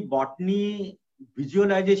 क्योंकि बॉटनी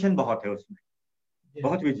विजुअलाइजेशन बहुत है उसमें,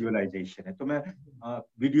 बहुत विजुअलाइजेशन है। तो मैं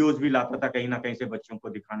वीडियोस भी लाता था कहीं ना कहीं से बच्चों को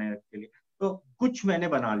दिखाने के लिए। तो कुछ मैंने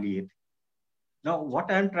बना लिए थे। Now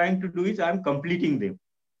what I am trying to do is I am completing them,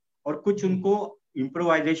 और कुछ उनको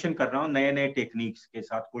इम्प्रोवाइजेशन कर रहा हूँ नए नए टेक्निक्स के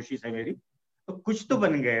साथ, कोशिश है मेरी। तो कुछ तो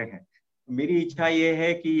बन गए हैं। मेरी इच्छा ये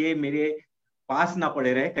है कि ये मेरे पास ना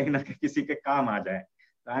पड़े रहे, कहीं ना कहीं किसी के काम आ जाए।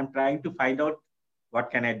 I am trying to find out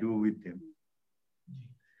what can I do with them.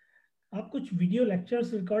 आप कुछ वीडियो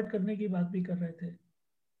लेक्चर्स रिकॉर्ड करने की बात भी कर रहे थे।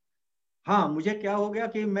 हाँ, मुझे क्या हो गया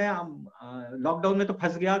कि मैं लॉकडाउन में तो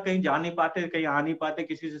फंस गया, कहीं जा नहीं पाते, कहीं आ नहीं पाते,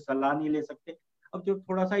 किसी से सलाह नहीं ले सकते। अब जब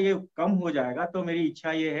थोड़ा सा ये कम हो जाएगा तो मेरी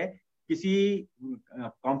इच्छा ये है किसी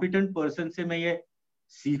कॉम्पिटेंट पर्सन से मैं ये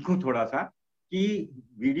सीखूं थोड़ा सा, कि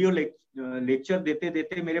वीडियो लेक्चर देते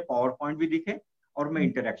देते मेरे पावर पॉइंट भी दिखे और मैं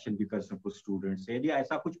इंटरेक्शन भी कर सकूं स्टूडेंट से। यदि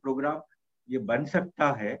ऐसा कुछ प्रोग्राम ये बन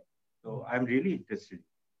सकता है तो आई एम रियली इंटरेस्टेड।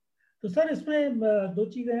 तो सर इसमें दो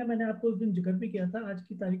चीजें हैं, मैंने आपको उस दिन जिक्र भी किया था। आज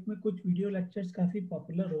की तारीख में कुछ वीडियो लेक्चर्स काफी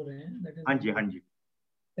पॉपुलर हो रहे हैं, दैट इज हाँ जी, नंबर हाँ वन। जी,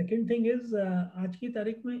 सेकेंड थिंग इज आज की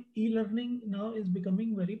तारीख में e learning now is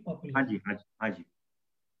becoming very हाँ पॉपुलर। जी, हाँ जी, हाँ जी,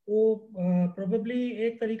 तो प्रोबेबली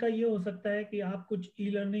एक तरीका ये हो सकता है कि आप कुछ ई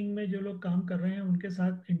लर्निंग में जो लोग काम कर रहे हैं उनके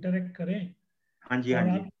साथ इंटरेक्ट करें, हाँ जी, हाँ और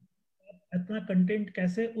जी। आप अपना कंटेंट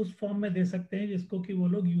कैसे उस फॉर्म में दे सकते हैं जिसको कि वो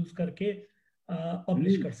लोग यूज करके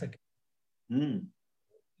पब्लिश हम्म कर सकें, हम्म।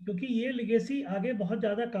 क्योंकि ये लिगेसी आगे बहुत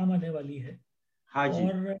ज़्यादा काम आने वाली है। हाँ जी,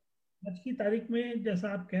 और आज की तारीख में जैसा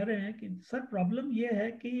आप कह रहे हैं कि सर प्रॉब्लम ये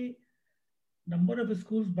है कि नंबर ऑफ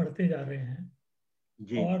स्कूल्स बढ़ते जा रहे हैं,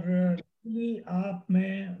 जी, और आप,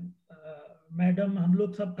 मैं, मैडम, हम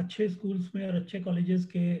लोग सब अच्छे स्कूल्स में और अच्छे कॉलेजेस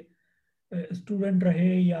के स्टूडेंट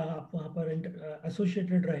रहे या आप वहाँ पर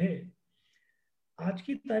एसोसिएटेड रहे। आज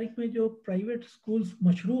की तारीख में जो प्राइवेट स्कूल्स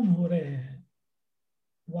मशरूम हो रहे हैं,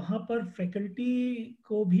 वहाँ पर फैकल्टी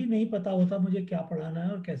को भी नहीं पता होता मुझे क्या पढ़ाना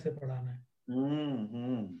है और कैसे पढ़ाना है।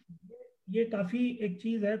 हम्म। ये काफ़ी एक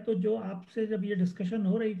चीज़ है। तो जो आपसे जब ये डिस्कशन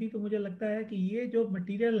हो रही थी तो मुझे लगता है कि ये जो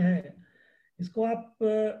मटेरियल है इसको आप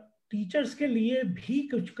टीचर्स के लिए भी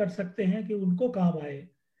कुछ कर सकते हैं कि उनको काम आए,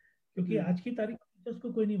 क्योंकि आज की तारीख में टीचर्स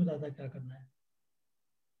को कोई नहीं बताता क्या करना है।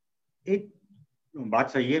 एक बात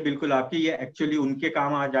सही है बिल्कुल आपकी, ये एक्चुअली उनके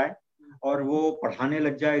काम आ जाए और वो पढ़ाने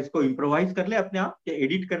लग जाए, इसको इम्प्रोवाइज कर ले अपने आप, या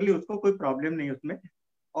एडिट कर ले, उसको कोई प्रॉब्लम नहीं उसमें।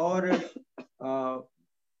 और आ,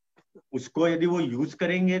 उसको यदि वो यूज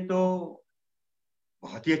करेंगे तो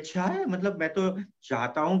बहुत ही अच्छा है। मतलब मैं तो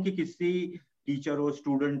चाहता हूँ कि किसी टीचर हो,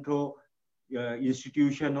 स्टूडेंट हो,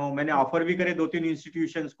 इंस्टीट्यूशन हो, मैंने ऑफर भी करे 2-3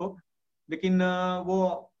 इंस्टीट्यूशंस को, लेकिन वो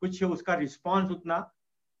कुछ उसका रिस्पांस उतना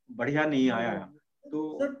बढ़िया नहीं आया। तो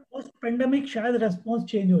सर पोस्ट पेंडेमिक शायद रेस्पॉन्स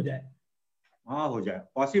चेंज हो जाए। हाँ, हो जाए,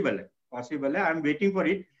 पॉसिबल है, पॉसिबल है, I am waiting for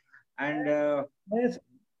it. And मैं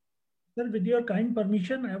sir with your kind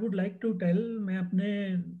permission I would like to tell, मैं अपने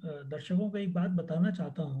दर्शकों को एक बात बताना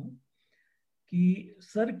चाहता हूँ कि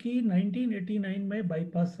सर की 1989 में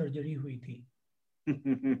बाईपास सर्जरी हुई थी।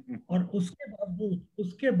 और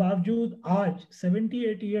उसके बावजूद आज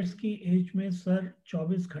 78 इयर्स की एज में सर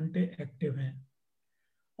 24 घंटे एक्टिव हैं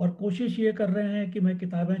और कोशिश ये कर रहे हैं कि मैं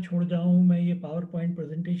किताबें छोड़ जाऊं, मैं ये पावर पॉइंट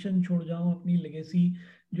प्रेजेंटेशन छोड़ जाऊं, अपनी लेगेसी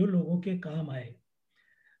जो लोगों के काम आए।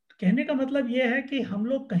 तो कहने का मतलब ये है कि हम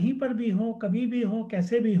लोग कहीं पर भी हों, कभी भी हों,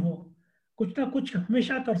 कैसे भी हों, कुछ ना कुछ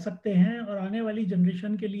हमेशा कर सकते हैं और आने वाली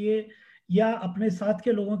जनरेशन के लिए या अपने साथ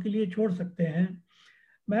के लोगों के लिए छोड़ सकते हैं।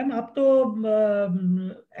 मैम, आप तो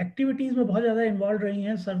एक्टिविटीज़ में बहुत ज़्यादा इन्वॉल्व रही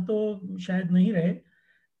हैं, सर तो शायद नहीं रहे।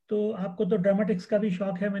 तो आपको तो ड्रामेटिक्स का भी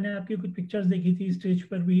शौक है, मैंने आपकी कुछ पिक्चर्स देखी थी स्टेज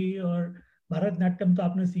पर भी, और भरतनाट्यम तो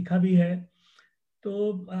आपने सीखा भी है।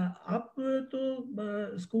 तो आप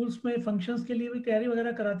तो स्कूल्स में फंक्शंस के लिए भी तैयारी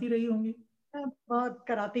वगैरह कराती रही होंगी। बहुत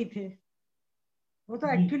कराती थे। वो तो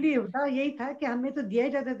जी एक्चुअली होता यही था कि हमें तो दिया ही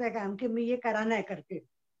जाता था काम कि हमें ये कराना है करके,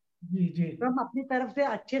 जी जी। तो हम अपनी तरफ से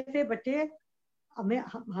अच्छे से बच्चे,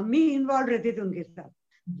 हम ही इन्वॉल्व रहते थे उनके साथ।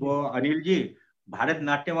 वो अनिल जी,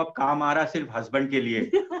 भारतनाट्यम अब काम आ रहा सिर्फ हस्बैंड के लिए,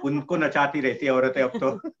 उनको नचाती रहती है औरतें अब तो।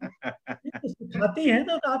 तो सिखाती हैं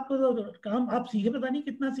तो आप तो काम आप सीखे, पता नहीं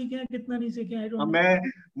कितना सीखे हैं कितना नहीं सीखे हैं, I don't know।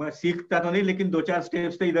 मैं सीखता तो नहीं, लेकिन 2-4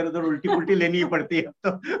 स्टेप्स तो इधर उधर उल्टी पुल्टी लेनी ही पड़ती है अब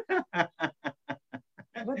तो।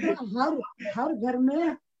 मतलब हर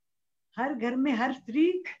घर में हर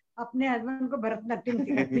स्त्री अपने हस्बैंड को भरतनाट्यम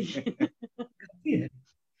सिखाती है।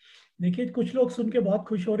 देखिए, कुछ लोग सुन के बहुत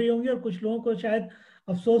खुश हो रही होंगे और कुछ लोगों को शायद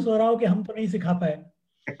अफसोस हो रहा हो कि हम तो नहीं सिखा पाए।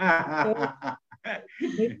 तो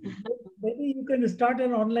maybe you can start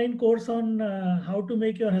an online course on how to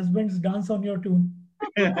make your husbands dance on your tune.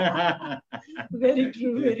 Very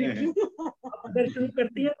true, very true. अगर शुरू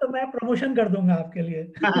करती है तो मैं प्रमोशन कर दूंगा आपके लिए।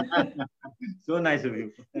 So nice of you.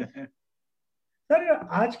 Sir,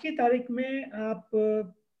 आज की तारीख में आप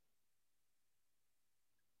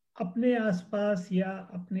अपने आसपास या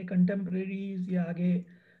अपने कंटेम्परेरीज या आगे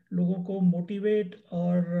लोगों को मोटिवेट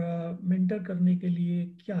और मेंटर करने के लिए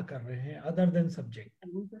क्या कर रहे हैं अदर देन सब्जेक्ट?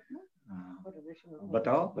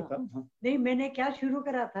 बताओ। नहीं, मैंने क्या शुरू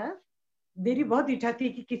करा था, मेरी बहुत इच्छा थी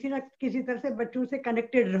कि किसी ना किसी तरह से बच्चों से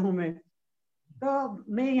कनेक्टेड रहूं मैं। तो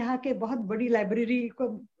मैं यहाँ के बहुत बड़ी लाइब्रेरी को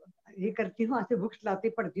ये करती हूँ, वहाँ से बुक्स लाती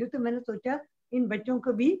पढ़ती हूँ। तो मैंने सोचा इन बच्चों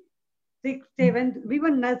को भी 6, 7,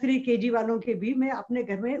 इवन नर्सरी KG वालों के भी मैं अपने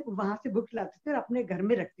घर में वहां से बुक्स लाती थी और अपने घर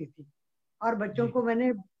में रखती थी। और बच्चों को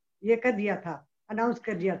मैंने ये कर दिया था, अनाउंस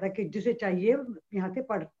कर दिया था कि जिसे चाहिए यहाँ से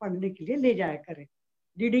पढ़ने के लिए ले जाया करें।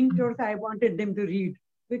 Reading tours, I wanted them to read,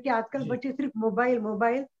 क्योंकि आजकल बच्चे सिर्फ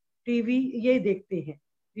मोबाइल टीवी ये देखते हैं,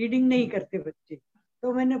 रीडिंग नहीं करते बच्चे।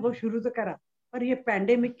 तो मैंने वो शुरू तो करा, पर ये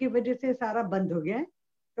पैंडेमिक की वजह से सारा बंद हो गया है।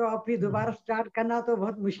 तो अब फिर दोबारा स्टार्ट करना तो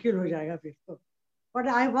बहुत मुश्किल हो जाएगा फिर तो। But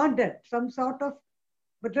I want that some sort of,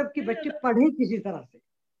 मतलब कि बच्चे पढ़े किसी तरह से।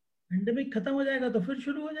 पेंडेमिक खत्म हो जाएगा तो फिर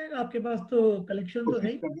शुरू हो जाएगा, आपके पास तो कलेक्शन तो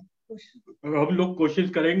है ही। हम लोग कोशिश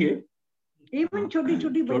करेंगे। इवन छोटी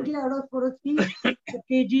छोटी बच्ची अड़ोस पड़ोस की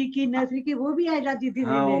KG की, नर्सरी की, वो भी आ जाती थी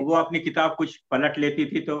हाँ, लेने। वो अपनी किताब कुछ पलट लेती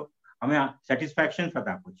थी तो हमें सेटिस्फैक्शन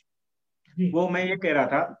था कुछ। वो मैं ये कह रहा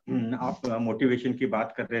था, आप मोटिवेशन की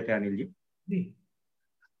बात कर रहे थे अनिल जी।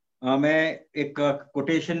 मैं एक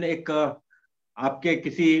कोटेशन, एक आपके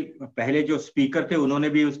किसी पहले जो स्पीकर थे उन्होंने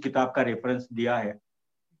भी उस किताब का रेफरेंस दिया है।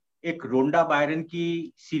 एक रोंडा बायरन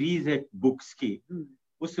की सीरीज है बुक्स की,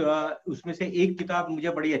 उसमें से एक किताब मुझे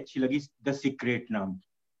बड़ी अच्छी लगी, द सीक्रेट नाम।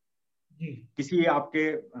 किसी आपके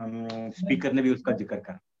स्पीकर ने भी उसका जिक्र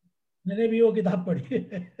करा। मैंने भी वो किताब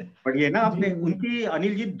पढ़ी है ना आपने? उनकी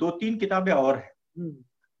अनिल जी 2-3 किताबें और है।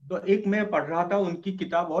 तो एक मैं पढ़ रहा था उनकी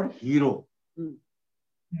किताब, और हीरो। तो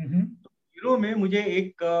हीरो में मुझे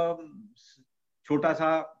एक छोटा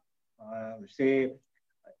सा से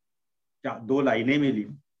 2 लाइनें मिली,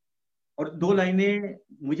 और 2 लाइनें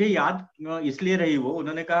मुझे याद इसलिए रही। वो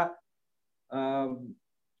उन्होंने कहा,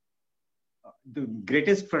 the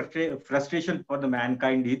greatest frustration for the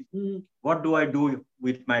mankind is what do I do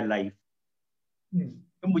with my life।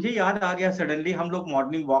 तो मुझे याद आ गया सडनली, हम लोग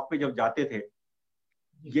मॉर्निंग वॉक पे जब जाते थे,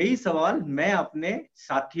 यही सवाल मैं अपने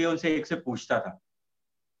साथियों से एक से पूछता था।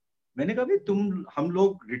 मैंने कहा, भाई हम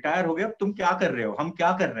लोग रिटायर हो गए, अब तुम क्या कर रहे हो, हम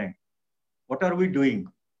क्या कर रहे हैं, what are we doing,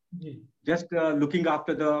 just looking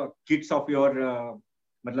after the kids of your,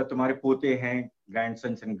 मतलब तुम्हारे पोते हैं,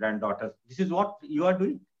 ग्रैंडसन्स and grand daughters, this is what you are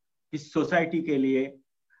doing. इस सोसाइटी के लिए,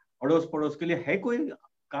 अड़ोस पड़ोस के लिए है कोई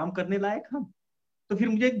काम करने लायक हम? तो फिर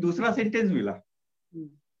मुझे एक दूसरा सेंटेंस मिला,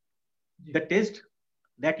 the test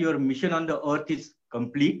that your mission on the earth is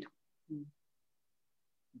complete,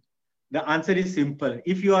 the answer is simple,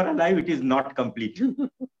 if you are alive it is not complete.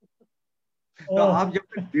 तो आप जब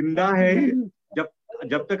तक जिंदा है,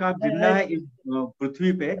 जब तक आप जिंदा है इस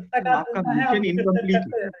पृथ्वी पे, तो आपका मिशन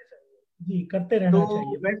इनकम्प्लीट है। जी, करते रहना तो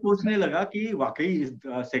चाहिए। मैं सोचने लगा कि वाकई इस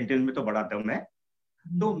सेंटेंस में तो बड़ा दम है।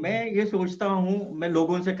 तो मैं ये सोचता हूँ, मैं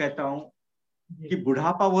लोगों से कहता हूँ कि जी,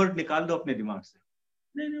 बुढ़ापा वर्ड निकाल दो अपने दिमाग से।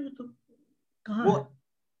 नहीं नहीं, वो तो कहाँ वो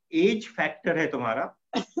है। एज फैक्टर है तुम्हारा।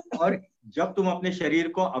 और जब तुम अपने शरीर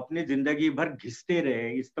को अपनी जिंदगी भर घिसते रहे,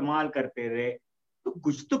 इस्तेमाल करते रहे, तो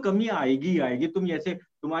कुछ तो कमी आएगी ही आएगी। तुम जैसे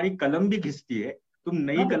तुम्हारी कलम भी घिसती है, तुम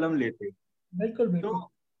नई हाँ कलम लेते हो, बिल्कुल तो बिल्कुल।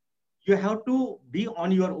 You have to be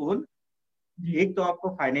on your own. जी एक तो आपको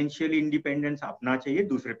फाइनेंशियल इंडिपेंडेंस अपना चाहिए,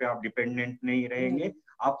 दूसरे पे आप डिपेंडेंट नहीं रहेंगे,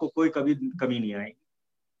 आपको कोई कभी कमी नहीं आएगी।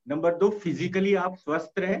 नंबर 2, फिजिकली आप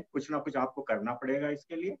स्वस्थ रहे, कुछ ना कुछ आपको करना पड़ेगा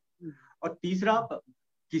इसके लिए। और तीसरा, आप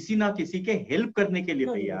किसी ना किसी के हेल्प करने के लिए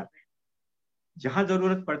तैयार हैं जहां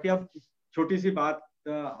जरूरत पड़ती है। अब छोटी सी बात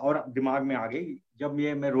और दिमाग में आ गई, जब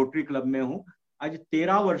मैं रोटरी क्लब में हूँ, आज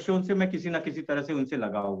 13 वर्षों से मैं किसी ना किसी तरह से उनसे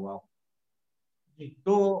लगा हुआ हूँ। जी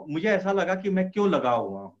तो मुझे ऐसा लगा कि मैं क्यों लगा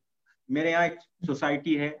हुआ हूँ। मेरे यहाँ एक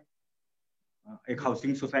सोसाइटी है, एक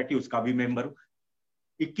हाउसिंग सोसाइटी, उसका भी मेंबर हूँ।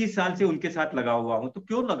 21 साल से उनके साथ लगा हुआ हूँ, तो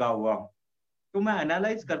क्यों लगा हुआ हूँ। तो मैं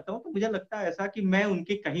एनालाइज करता हूँ, तो मुझे लगता है ऐसा कि मैं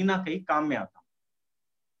उनके कहीं ना कहीं काम में आता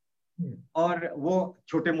हूँ। और वो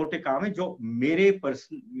छोटे मोटे काम है जो मेरे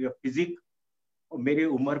पर्सन फिजिक, मेरे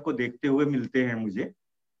उम्र को देखते हुए मिलते हैं मुझे।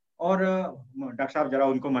 और डॉक्टर साहब जरा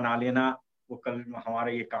उनको मना लेना, वो कल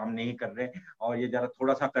हमारा ये काम नहीं कर रहे, और ये जरा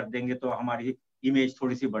थोड़ा सा कर देंगे तो हमारी इमेज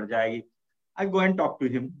थोड़ी सी बढ़ जाएगी। आई go and talk to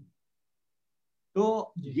him.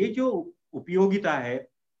 तो जी ये जो उपयोगिता है,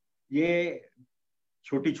 ये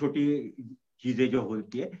छोटी छोटी चीजें जो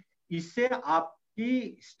होती है, इससे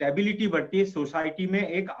आपकी स्टेबिलिटी बढ़ती है सोसाइटी में,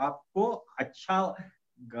 एक आपको अच्छा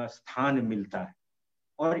स्थान मिलता है।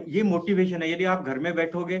 और ये मोटिवेशन है। यदि आप घर में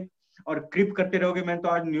बैठोगे और क्रिप करते रहोगे, मैंने तो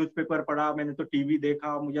आज न्यूज़पेपर पढ़ा, मैंने तो टीवी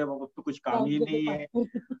देखा, मुझे अब तो कुछ काम ही नहीं है,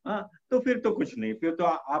 हाँ, तो फिर तो कुछ नहीं, फिर तो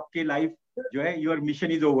आपकी लाइफ जो है, योर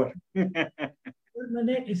मिशन इज ओवर। तो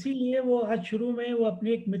मैंने इसीलिए वो आज शुरू में वो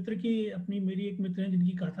अपनी एक मित्र की, अपनी मेरी एक मित्र ने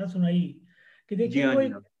जिनकी कथा सुनाई कि जी देखिए हाँ, वो जी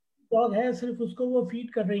एक हाँ, डॉग है, सिर्फ उसको वो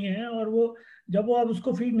फीड कर रही हैं, और वो जब वो अब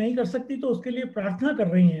उसको फीड नहीं कर सकती तो उसके लिए प्रार्थना कर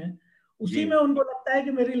रही हैं। जी। उसी में उनको लगता है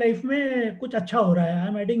कि मेरी लाइफ में कुछ अच्छा हो रहा है, आई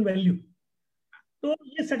एम एडिंग वैल्यू। तो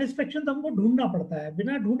ये सेटिस्फेक्शन तो हमको ढूंढना पड़ता है,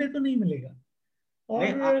 बिना ढूंढे तो नहीं मिलेगा।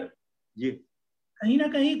 नहीं और जी, कहीं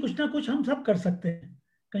ना कुछ हम सब कर सकते हैं,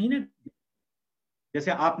 कहीं ना।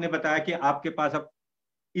 जैसे आपने बताया कि आपके पास अब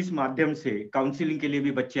इस माध्यम से काउंसलिंग के लिए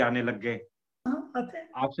भी बच्चे आने लग गए, हाँ आते हैं।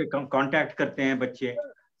 आपसे कांटेक्ट करते हैं बच्चे,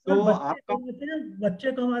 सर तो आपका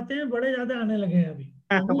बच्चे कम आते हैं, बड़े ज्यादा आने लगे हैं अभी।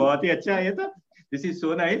 बहुत ही अच्छा है ये तो। This is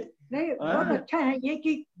so nice. नहीं, बहुत अच्छा है ये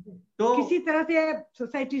कि तो किसी तरह से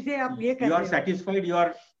सोसाइटी से आप ये कर यू आर रहे हो। सेटिस्फाइड, यू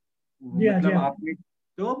आर, जी हाँ जी मतलब हाँ। आपने,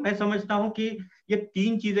 तो मैं समझता हूँ कि ये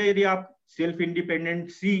 3 चीजें यदि आप सेल्फ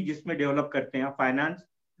इंडिपेंडेंसी जिसमें डेवलप करते हैं, फाइनेंस,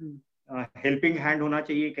 हम्म, हेल्पिंग हैंड होना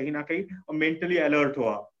चाहिए कहीं ना कहीं, और मेंटली अलर्ट हो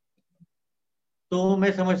आप, तो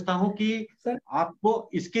मैं समझता हूँ कि सर आपको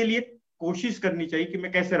इसके लिए कोशिश करनी चाहिए कि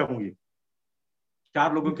मैं कैसे रहूंगी।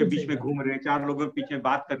 4 लोगों के बिल्कुल बीच सही में बात है। घूम रहे हैं, 4 लोगों के पीछे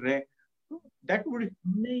बात कर रहे हैं, तो दैट वुड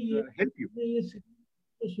हेल्प यू। हमने ये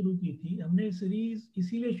सीरीज शुरू की थी, हमने ये सीरीज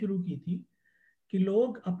इसीलिए शुरू की थी कि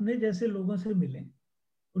लोग अपने जैसे लोगों से मिलें,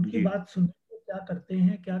 उनकी जी बात सुने, वो क्या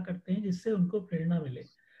करते हैं, जिससे उनको प्रेरणा मिले।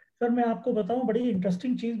 सर मैं आपको बताऊं, बड़ी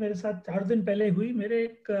इंटरेस्टिंग चीज मेरे साथ 4 दिन पहले हुई। मेरे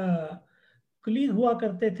एक कुलीग हुआ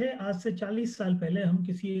करते थे, आज से 40 साल पहले हम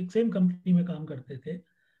किसी एक सेम कंपनी में काम करते थे।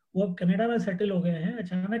 वो अब कनाडा में सेटल हो गए हैं।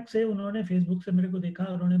 अचानक से उन्होंने फेसबुक से मेरे को देखा,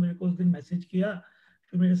 उन्होंने मेरे को उस दिन मैसेज किया,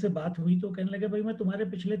 फिर मेरे से बात हुई तो कहने लगे भाई मैं तुम्हारे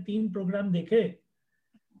पिछले 3 प्रोग्राम देखे,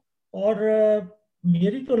 और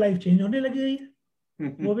मेरी तो लाइफ चेंज होने लगी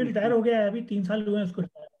है। वो भी रिटायर हो गया है, अभी 3 साल हुए हैं उसको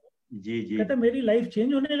रिटायर। जी जी। कहते मेरी लाइफ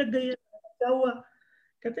चेंज होने लग गई है। क्या हुआ?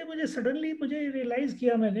 कहते मुझे सडनली मुझे रियलाइज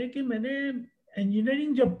किया मैंने कि मैंने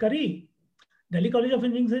इंजीनियरिंग जब करी, दिल्ली कॉलेज ऑफ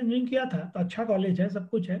इंजीनियरिंग से इंजीनियरिंग किया था, तो अच्छा कॉलेज है, सब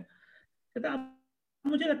कुछ है। कहता अब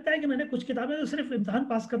मुझे लगता है कि मैंने कुछ किताबें तो सिर्फ इम्तिहान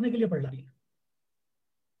पास करने के लिए पढ़ ली,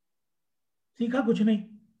 सीखा कुछ नहीं।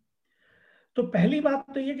 तो पहली बात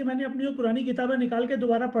तो ये कि मैंने अपनी वो पुरानी किताबें निकाल के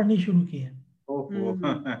दोबारा पढ़नी शुरू की है। ओहो।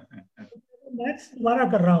 मैथ्स दोबारा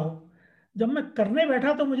कर रहा हूँ। जब मैं करने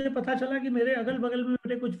बैठा तो मुझे पता चला कि मेरे अगल बगल में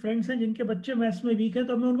मेरे कुछ फ्रेंड्स हैं जिनके बच्चे मैथ्स में वीक हैं,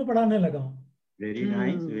 तो मैं उनको पढ़ाने लगा हूँ। Very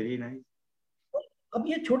nice, very nice. अब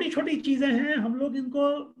ये छोटी छोटी चीजें हैं, हम लोग इनको,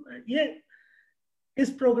 ये इस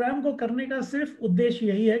प्रोग्राम को करने का सिर्फ उद्देश्य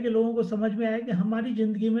यही है कि लोगों को समझ में आए कि हमारी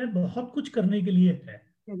जिंदगी में बहुत कुछ करने के लिए है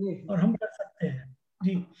और हम कर सकते हैं।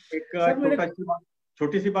 जी एक सर मेरे,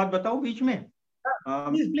 छोटी सी बात बताऊं बीच में।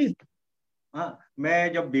 Please please. हाँ,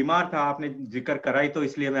 मैं जब बीमार था, आपने जिक्र कराई तो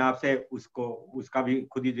इसलिए मैं आपसे उसको, उसका भी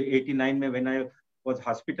खुद ही, 89 में व्हेन आई वाज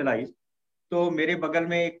हॉस्पिटलाइज, तो मेरे बगल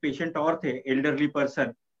में एक पेशेंट और थे, एल्डरली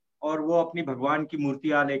पर्सन। और वो अपनी भगवान की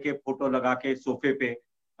मूर्तियां लेके फोटो लगा के सोफे पे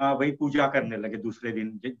वही पूजा करने लगे दूसरे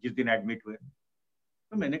दिन, जिस दिन एडमिट हुए।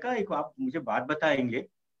 तो मैंने कहा एक आप मुझे बात बताएंगे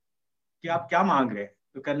कि आप क्या मांग रहे हैं?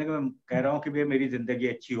 तो कहने लगे मैं कह रहा हूँ कि भैया मेरी जिंदगी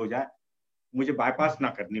अच्छी हो जाए, मुझे बाईपास ना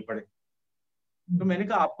करनी पड़े। तो मैंने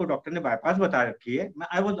कहा आपको डॉक्टर ने बाईपास बता रखी है? मैं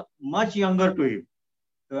I was much younger to him.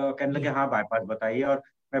 तो कहने लगे हाँ बाईपास बताइए, और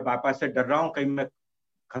मैं बाईपास से डर रहा हूँ कहीं मैं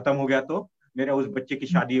खत्म हो गया तो मेरा उस बच्चे की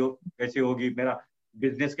शादी हो कैसे होगी, मेरा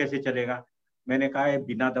बिजनेस कैसे चलेगा। मैंने कहा है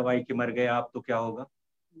बिना दवाई के मर गए आप तो क्या होगा,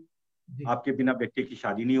 आपके बिना बेटे की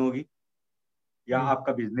शादी नहीं होगी या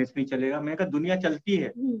आपका बिजनेस नहीं चलेगा। मैंने कहा दुनिया चलती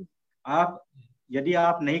है, आप यदि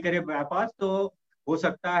आप नहीं करें बाईपास तो हो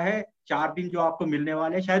सकता है 4 दिन जो आपको मिलने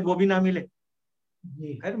वाले हैं शायद वो भी ना मिले।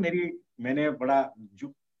 खैर मैंने बड़ा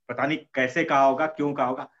पता नहीं कैसे कहा होगा, क्यों कहा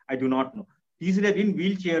होगा, आई डू नॉट नो। तीसरे दिन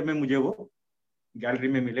व्हील चेयर में मुझे वो गैलरी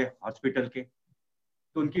में मिले हॉस्पिटल के।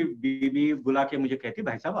 तो उनकी बीवी बुला के मुझे कहती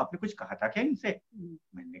भाई साहब आपने कुछ कहा था क्या इनसे?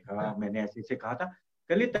 मैंने कहा मैंने ऐसे ऐसे कहा था।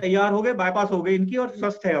 कल तैयार हो गए, बाईपास हो गई इनकी और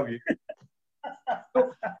स्वस्थ है अभी। तो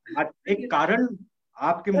एक कारण,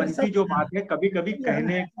 आपके मन की जो बात है कभी कभी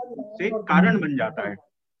कहने से कारण बन जाता है।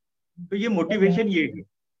 तो ये मोटिवेशन ये है।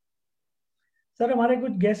 सर हमारे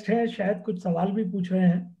कुछ गेस्ट हैं, शायद कुछ सवाल भी पूछ रहे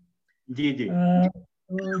हैं। जी जी।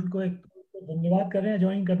 तो इनको एक धन्यवाद कर रहे हैं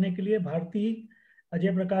ज्वाइन करने के लिए। भारती,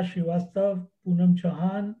 अजय प्रकाश श्रीवास्तव, पूनम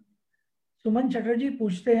चौहान, सुमन चटर्जी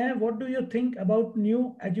पूछते हैं what do you think about new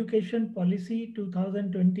education policy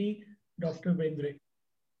 2020 doctor Bendre?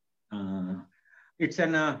 It's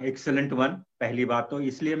an excellent one. पहली बात तो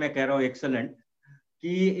इसलिए मैं कह रहा हूँ एक्सेलेंट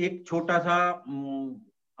कि एक छोटा सा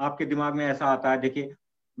आपके दिमाग में ऐसा आता है, देखिए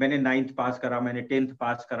मैंने 9th पास करा, मैंने 10th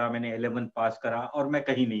पास करा, मैंने 11th पास करा और मैं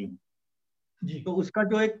कहीं नहीं हूँ। तो उसका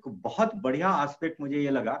जो एक बहुत बढ़िया एस्पेक्ट मुझे ये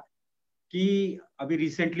लगा कि अभी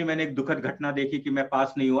रिसेंटली मैंने एक दुखद घटना देखी कि मैं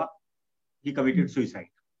पास नहीं हुआ, ही कमिटेड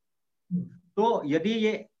सुसाइड। तो यदि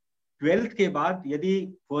ये 12th के बाद यदि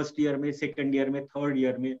फर्स्ट ईयर में, सेकेंड ईयर में, थर्ड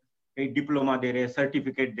ईयर में कहीं डिप्लोमा दे रहे,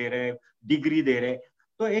 सर्टिफिकेट दे रहे, डिग्री दे रहे,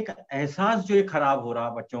 तो एक एहसास जो ये खराब हो रहा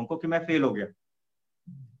बच्चों को कि मैं फेल हो गया,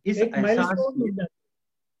 इस एहसास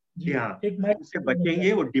जी हाँ, उससे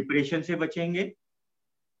बचेंगे, वो डिप्रेशन से बचेंगे।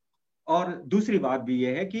 और दूसरी बात भी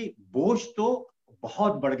ये है कि बोझ तो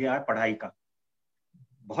बहुत बढ़ गया है पढ़ाई का,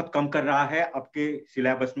 बहुत कम कर रहा है आपके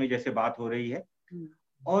सिलेबस में जैसे बात हो रही है।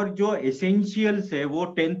 और जो एसेंशियल्स है वो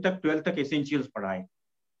 10th तक 12th तक एसेंशियल्स पढ़ाए,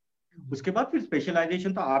 उसके बाद फिर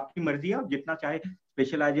स्पेशलाइजेशन तो आपकी मर्जी है, आप जितना चाहे।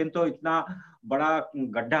 स्पेशलाइजेशन तो इतना बड़ा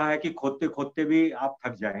गड्ढा है कि खोदते खोदते भी आप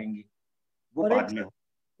थक जाएंगे, वो बाद में।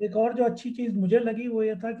 एक और जो अच्छी चीज मुझे लगी वो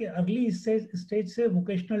ये था कि अर्ली स्टेज से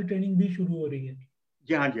वोकेशनल ट्रेनिंग भी शुरू हो रही है।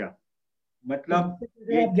 जी हाँ, जी हाँ। मतलब आप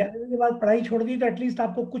 11वीं के बाद पढ़ाई छोड़ दी तो एटलीस्ट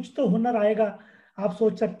आपको कुछ तो हुनर आएगा, आप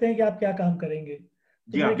सोच सकते हैं कि आप क्या काम करेंगे।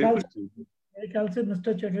 तो मेरे ख्याल से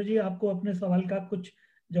मिस्टर चटर्जी आपको अपने सवाल का कुछ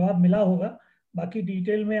जवाब मिला होगा। बाकी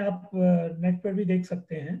डिटेल में आप नेट पर भी देख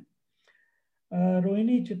सकते हैं।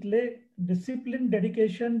 Rohini Chitle, discipline,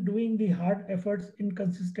 dedication, doing the hard efforts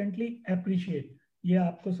inconsistently appreciate, ये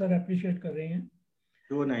आपको सर अप्रिशिएट कर रहे हैं।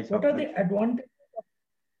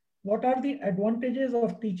 What are the advantages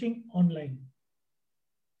of teaching online?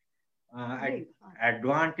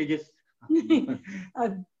 Advantages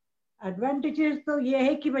advantages तो ये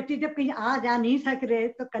है कि बच्चे जब कहीं आ जा नहीं सक रहे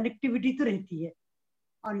तो कनेक्टिविटी तो रहती है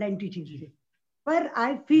ऑनलाइन टीचिंग से। पर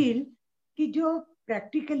आई फील कि जो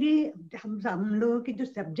प्रैक्टिकली हम लोगों के जो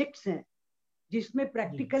सब्जेक्ट्स हैं जिसमें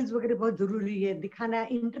प्रैक्टिकल्स वगैरह बहुत जरूरी है, दिखाना,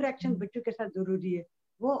 इंटरेक्शन बच्चों के साथ जरूरी है,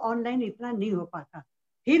 वो ऑनलाइन इतना नहीं हो पाता।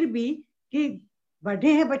 फिर भी कि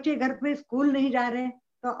बढ़े हैं बच्चे घर पे, स्कूल नहीं जा रहे हैं,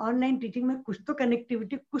 तो ऑनलाइन टीचिंग में कुछ तो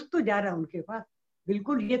कनेक्टिविटी, कुछ तो जा रहा है उनके पास।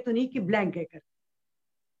 बिल्कुल ये तो नहीं कि ब्लैंक है कर,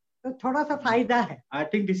 तो थोड़ा सा फायदा है। I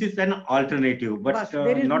think this is an alternative but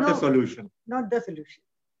not the solution. Not the solution.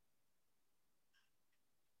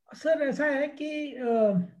 Sir ऐसा है कि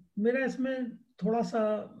मेरा इसमें थोड़ा सा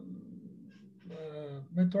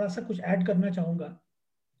मैं थोड़ा सा कुछ ऐड करना चाहूंगा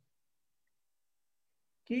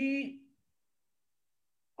कि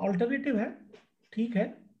ऑल्टरनेटिव है, ठीक है,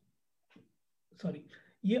 सॉरी,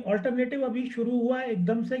 ये ऑल्टरनेटिव अभी शुरू हुआ है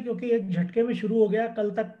एकदम से, क्योंकि एक झटके में शुरू हो गया।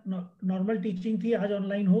 कल तक नॉर्मल टीचिंग थी, आज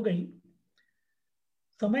ऑनलाइन हो गई।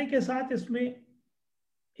 समय के साथ इसमें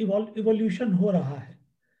इवोल्यूशन हो रहा है,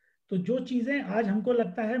 तो जो चीजें आज हमको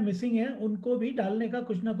लगता है मिसिंग है उनको भी डालने का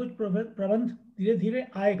कुछ ना कुछ प्रबंध धीरे धीरे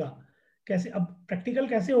आएगा। कैसे, अब प्रैक्टिकल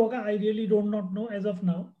कैसे होगा I really don't not know as of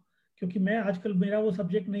now, क्योंकि मैं आजकल मेरा वो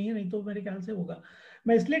सब्जेक्ट नहीं है, नहीं तो मेरे ख्याल से होगा।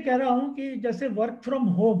 मैं इसलिए कह रहा हूँ कि जैसे वर्क फ्रॉम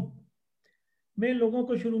होम में लोगों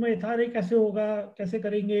को शुरू में था, अरे कैसे होगा, कैसे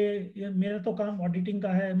करेंगे, ये मेरा तो काम ऑडिटिंग का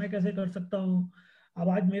है, मैं कैसे कर सकता हूँ। अब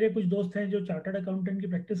आज मेरे कुछ दोस्त हैं जो चार्टर्ड अकाउंटेंट की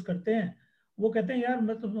प्रैक्टिस करते हैं, वो कहते हैं यार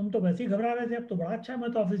मैं तो हम तो वैसे ही घबरा रहे थे, अब तो बड़ा अच्छा है,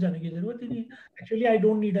 मैं तो ऑफिस जाने की जरूरत ही नहीं है, actually I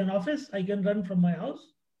don't need an office, I can run from my house.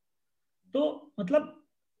 तो मतलब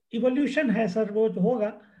इवोल्यूशन है सर, वो तो होगा।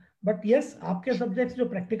 बट यस, आपके सब्जेक्ट्स जो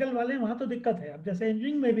प्रैक्टिकल वाले हैं वहाँ तो दिक्कत है। अब जैसे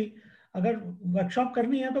इंजीनियरिंग में भी अगर वर्कशॉप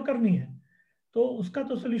करनी है तो करनी है, तो उसका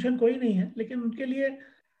तो सोल्यूशन कोई नहीं है, लेकिन उनके लिए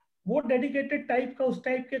वो डेडिकेटेड टाइप का, उस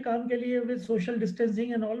टाइप के काम के लिए with social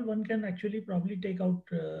distancing and all, one can actually probably take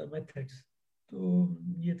out methods. तो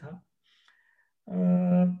ये था।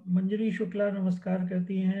 मंजरी शुक्ला नमस्कार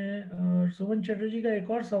करती हैं। और सुमन चटर्जी का एक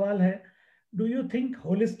और सवाल है, do you think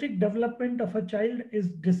holistic development of a child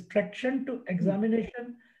is distraction to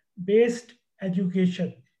examination based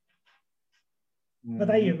education?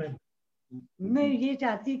 बताइए मैम। मैं ये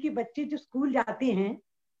चाहती हूँ कि बच्चे जो स्कूल जाते हैं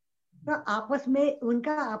तो आपस में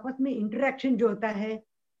उनका आपस में इंटरेक्शन जो होता है,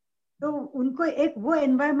 तो उनको एक वो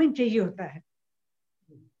एनवायरनमेंट चाहिए होता है।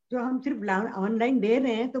 जो हम सिर्फ ऑनलाइन दे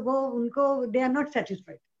रहे हैं तो वो उनको दे आर नॉट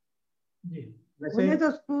सेटिस्फाइड। उन्हें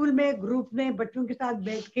तो स्कूल में ग्रुप में बच्चों के साथ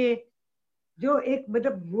बैठ के जो एक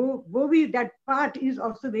मतलब वो भी that part is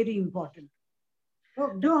also very important,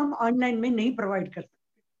 तो जो हम ऑनलाइन में नहीं प्रोवाइड कर सकते।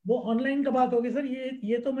 वो ऑनलाइन का बात होगी सर।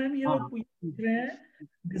 ये तो मैम ये पूछ रहे हैं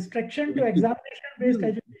distraction to examination based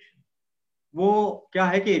education. वो क्या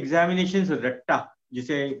है कि एग्जामिनेशन रट्टा,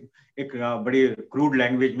 जिसे एक बड़ी क्रूड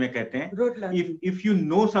लैंग्वेज में कहते हैं, if you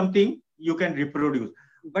know something you can reproduce,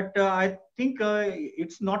 but I think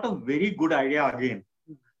it's not a very good idea again.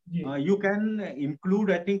 You can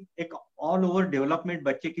include, I think, एक ऑल ओवर डेवलपमेंट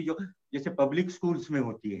बच्चे की, जो जैसे पब्लिक स्कूल्स में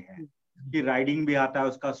होती है कि राइडिंग भी आता है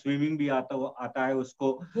उसका, स्विमिंग भी आता है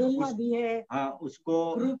उसको, भी है, हाँ,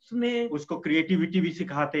 उसको ग्रुप्स में उसको क्रिएटिविटी भी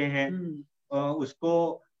सिखाते हैं, उसको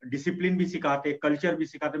डिसिप्लिन भी सिखाते, कल्चर भी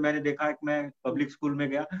सिखाते। मैंने देखा है कि मैं पब्लिक स्कूल में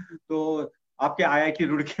गया तो आपके IIT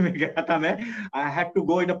रुड़की में गया था मैं, I had to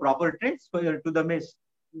go in a proper dress to the mess.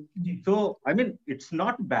 So I mean it's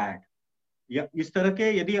not bad. या इस तरह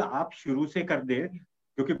के यदि आप शुरू से कर दे,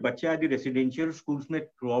 क्योंकि बच्चा यदि रेसिडेंशियल स्कूल्स में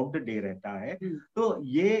थ्रू आउट द डे रहता है, तो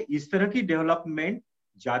ये इस तरह की डेवलपमेंट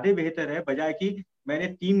ज्यादा बेहतर है, बजाय कि मैंने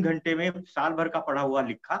 3 घंटे में साल भर का पढ़ा हुआ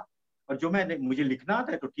लिखा, और जो मुझे लिखना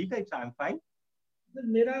आता है तो ठीक है, आई एम फाइन।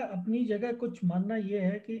 मेरा अपनी जगह कुछ मानना यह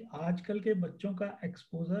है कि आजकल के बच्चों का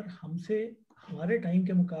एक्सपोजर हमसे, हमारे टाइम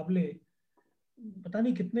के मुकाबले पता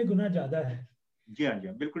नहीं कितने गुना ज्यादा है। जी हाँ, जी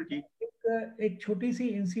हाँ, बिल्कुल ठीक। एक छोटी सी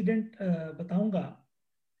इंसिडेंट बताऊंगा।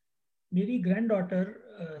 मेरी ग्रैंड डॉटर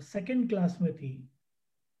 2nd क्लास में थी,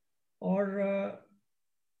 और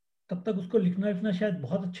तब तक उसको लिखना लिखना शायद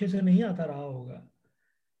बहुत अच्छे से नहीं आता रहा होगा,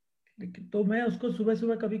 लेकिन तो मैं उसको सुबह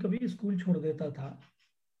सुबह कभी कभी स्कूल छोड़ देता था।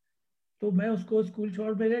 तो मैं उसको स्कूल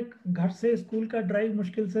छोड़, मेरे घर से स्कूल का ड्राइव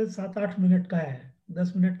मुश्किल से 7-8 मिनट का है,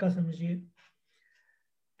 10 मिनट का समझिए।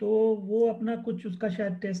 तो वो अपना कुछ उसका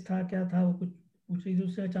शायद टेस्ट था, क्या था वो, कुछ पूछ रही थी।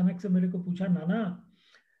 उससे अचानक से मेरे को पूछा, नाना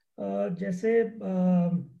जैसे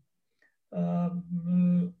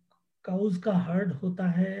काउज का हर्ड होता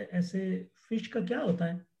है, ऐसे फिश का क्या होता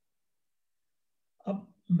है? अब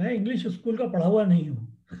मैं इंग्लिश स्कूल का पढ़ा हुआ नहीं हूँ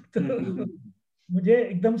तो मुझे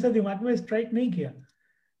एकदम से दिमाग में स्ट्राइक नहीं किया।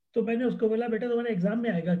 तो मैंने उसको बोला, बेटा तुम्हारे एग्जाम में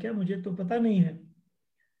आएगा क्या? मुझे तो पता नहीं है।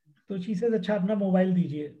 तो शी सेड, अच्छा अपना मोबाइल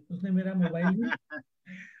दीजिए। उसने मेरा mobile,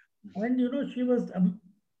 and you know she was,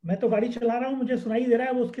 मैं तो गाड़ी चला रहा हूँ, मुझे सुनाई दे रहा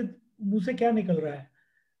है वो उसके मुंह से क्या निकल रहा है।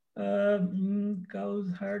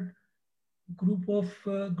 Cows herd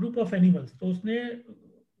group of animals. तो उसने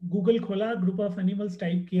गूगल खोला, ग्रुप ऑफ एनिमल्स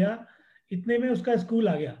टाइप किया, इतने में उसका स्कूल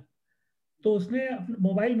आ गया। तो उसने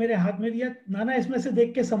मोबाइल मेरे हाथ में दिया, नाना इसमें से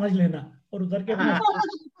देख के समझ लेना, और उधर के अपना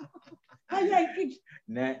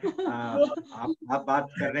आप बात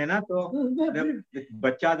कर रहे हैं ना, तो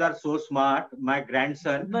बच्चा are so smart, my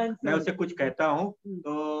grandson, मैं उसे कुछ कहता हूँ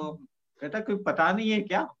तो कहता कोई पता नहीं है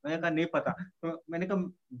क्या? मैंने कहा नहीं पता। तो मैंने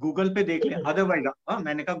कहा गूगल पे देख ले, अदरवाइज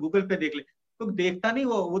मैंने कहा गूगल पे देख ले। तो देखता नहीं,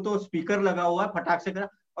 वो तो स्पीकर लगा हुआ है, फटाक से करा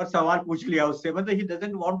और सवाल पूछ लिया उससे, मतलब he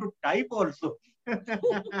doesn't want to type also.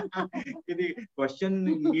 Question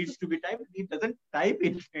needs to be type, he doesn't type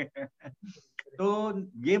it. तो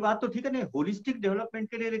ये बात तो ठीक है ना, होलिस्टिक डेवलपमेंट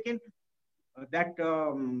के लिए, लेकिन that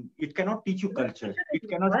it cannot teach you culture, it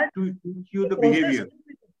cannot teach you the behavior.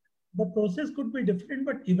 The process could be different,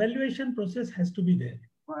 but evaluation process has to be there.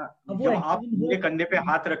 जब आप मेरे कंधे पे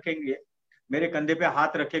हाथ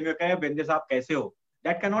रखेंगे, कहे बेंदे साहब कैसे हो,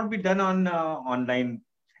 that cannot be done on online.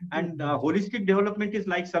 And holistic development is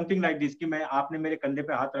like something like this, कि मैं, आपने मेरे कंधे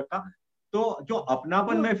पे हाथ रखा तो जो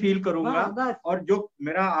अपनापन मैं फील करूंगा, और जो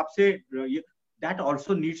मेरा आपसे that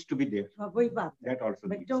also needs to be there. वही बात, that also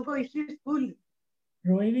बच्चों को इसी स्कूल।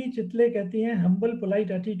 रोहिणी चितले कहती हैं, humble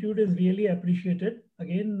polite attitude is really appreciated.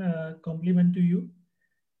 Again compliment to you.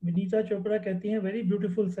 Vinita Chopra कहती हैं, very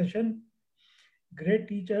beautiful session. great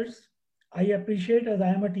teachers. I appreciate as I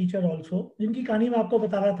am a teacher also. जिनकी कहानी मैं आपको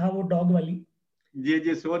बता रहा था वो डॉग वाली.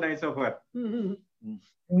 जी, so nice of her.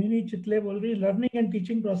 Rohini चितले बोल रही, learning and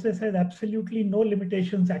teaching process has absolutely no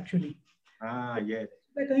limitations actually. Yes.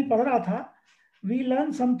 मैं कहीं पढ़ रहा था, we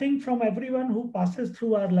learn something from everyone who passes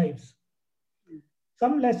through our lives.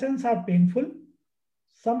 Some lessons are painful,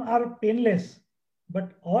 some are painless,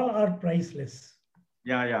 but all are priceless.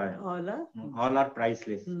 Yeah. All are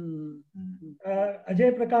priceless.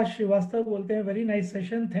 Ajay Prakash Srivastava बोलते हैं, very nice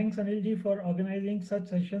session, thanks Anil ji for organising such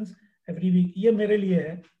sessions every week. ये मेरे लिए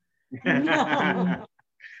है.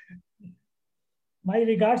 My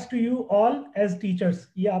regards to you all as teachers.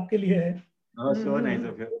 ये आपके लिए है. Oh, so nice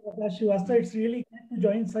of you. Prakash Srivastava, it's really great to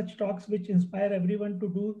join such talks which inspire everyone to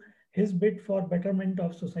do his bit for betterment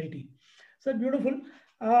of society. So beautiful.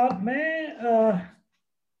 मैं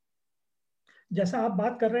जैसा आप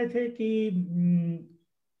बात कर रहे थे कि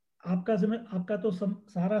आपका तो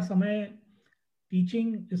सारा समय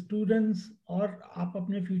टीचिंग स्टूडेंट्स और आप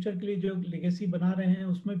अपने फ्यूचर के लिए जो लेगेसी बना रहे हैं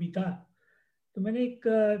उसमें बीता, तो मैंने एक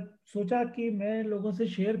सोचा कि मैं लोगों से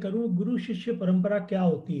शेयर करूं गुरु शिष्य परंपरा क्या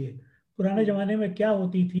होती है, पुराने जमाने में क्या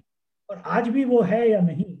होती थी और आज भी वो है या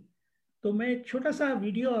नहीं. तो मैं एक छोटा सा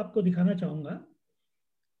वीडियो आपको दिखाना चाहूंगा.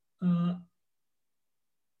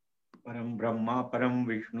 परम ब्रह्मा परम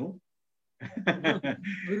विष्णु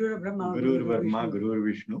गुरुर ब्रह्मा गुरुर ब्रह्मा गुरुर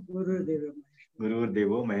विष्णु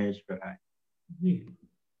गुरुर्देवो महेश्वराय. जी,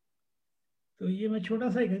 तो ये मैं छोटा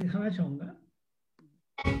सा दिखाना चाहूंगा.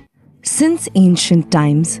 Since ancient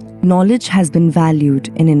times, knowledge has been valued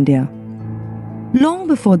in India. Long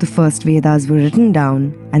before the first Vedas were written down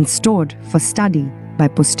and stored for study by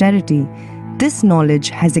posterity, this knowledge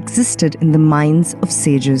has existed in the minds of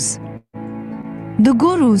sages. The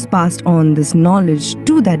gurus passed on this knowledge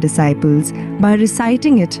to their disciples by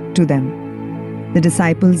reciting it to them. The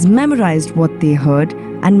disciples memorized what they heard,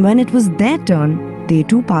 and when it was their turn, they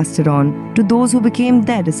too passed it on to those who became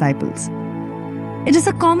their disciples. It is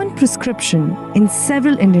a common prescription in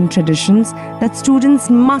several Indian traditions that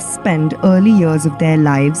students must spend early years of their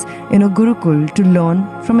lives in a Gurukul to learn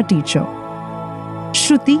from a teacher.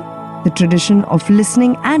 Shruti, the tradition of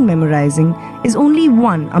listening and memorizing, is only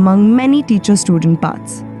one among many teacher-student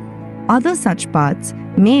paths. Other such paths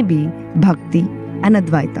may be Bhakti and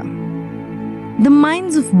Advaita. The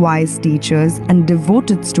minds of wise teachers and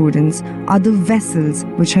devoted students are the vessels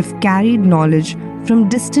which have carried knowledge from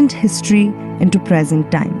distant history into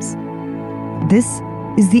present times. This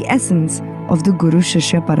is the essence of the Guru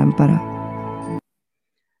Shishya Parampara.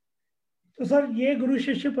 तो sir ये गुरु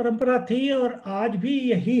शिष्य परंपरा थी और आज भी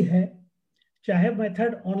यही है, चाहे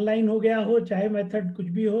मेथड ऑनलाइन हो गया हो, चाहे मेथड कुछ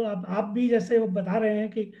भी हो. अब आप भी जैसे वो बता रहे हैं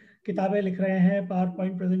कि किताबें लिख रहे हैं, पावर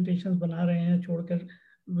पॉइंट प्रेजेंटेशंस बना रहे हैं, छोड़कर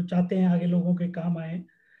वो चाहते हैं आगे लोगों के काम आए.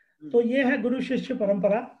 तो ये है गुरु शिष्य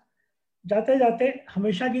परंपरा. जाते जाते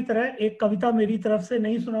हमेशा की तरह एक कविता मेरी तरफ से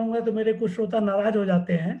नहीं सुनाऊंगा तो मेरे कुछ श्रोता नाराज हो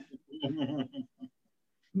जाते हैं.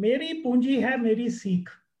 मेरी पूंजी है मेरी सीख.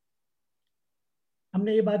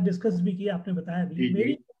 हमने ये बात डिस्कस भी की, आपने बताया भी.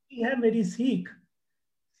 मेरी पूंजी है मेरी सीख,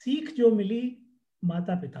 सीख जो मिली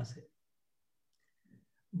माता पिता से,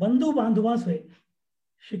 बंधु बांधवों से,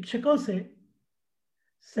 शिक्षकों से,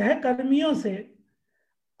 सहकर्मियों से,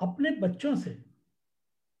 अपने बच्चों से,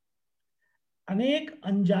 अनेक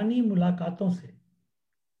अनजानी मुलाकातों से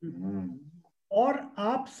और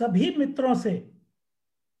आप सभी मित्रों से.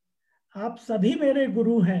 आप सभी मेरे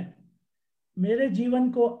गुरु हैं, मेरे जीवन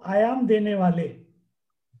को आयाम देने वाले.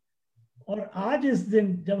 और आज इस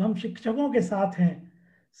दिन जब हम शिक्षकों के साथ हैं,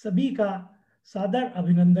 सभी का सादर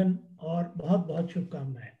अभिनंदन और बहुत बहुत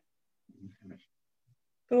शुभकामनाएं.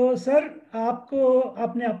 तो सर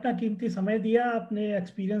आपने अपना कीमती समय दिया, अपने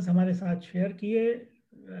एक्सपीरियंस हमारे साथ शेयर किए,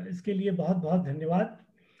 इसके लिए बहुत बहुत धन्यवाद.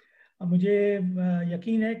 मुझे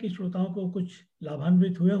यकीन है कि श्रोताओं को कुछ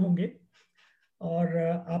लाभान्वित हुए होंगे और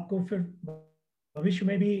आपको फिर भविष्य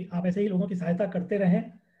में भी आप ऐसे ही लोगों की सहायता करते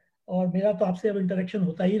रहें. और मेरा तो आपसे अब इंटरेक्शन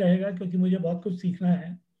होता ही रहेगा क्योंकि मुझे बहुत कुछ सीखना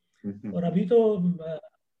है. और अभी तो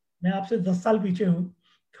मैं आपसे 10 साल पीछे हूँ.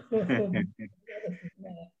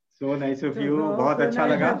 So nice of you. बहुत अच्छा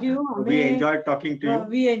लगा. We enjoyed talking to you.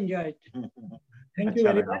 We enjoyed. Thank you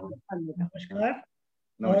very much. नमस्कार.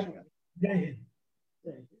 जय हिंद.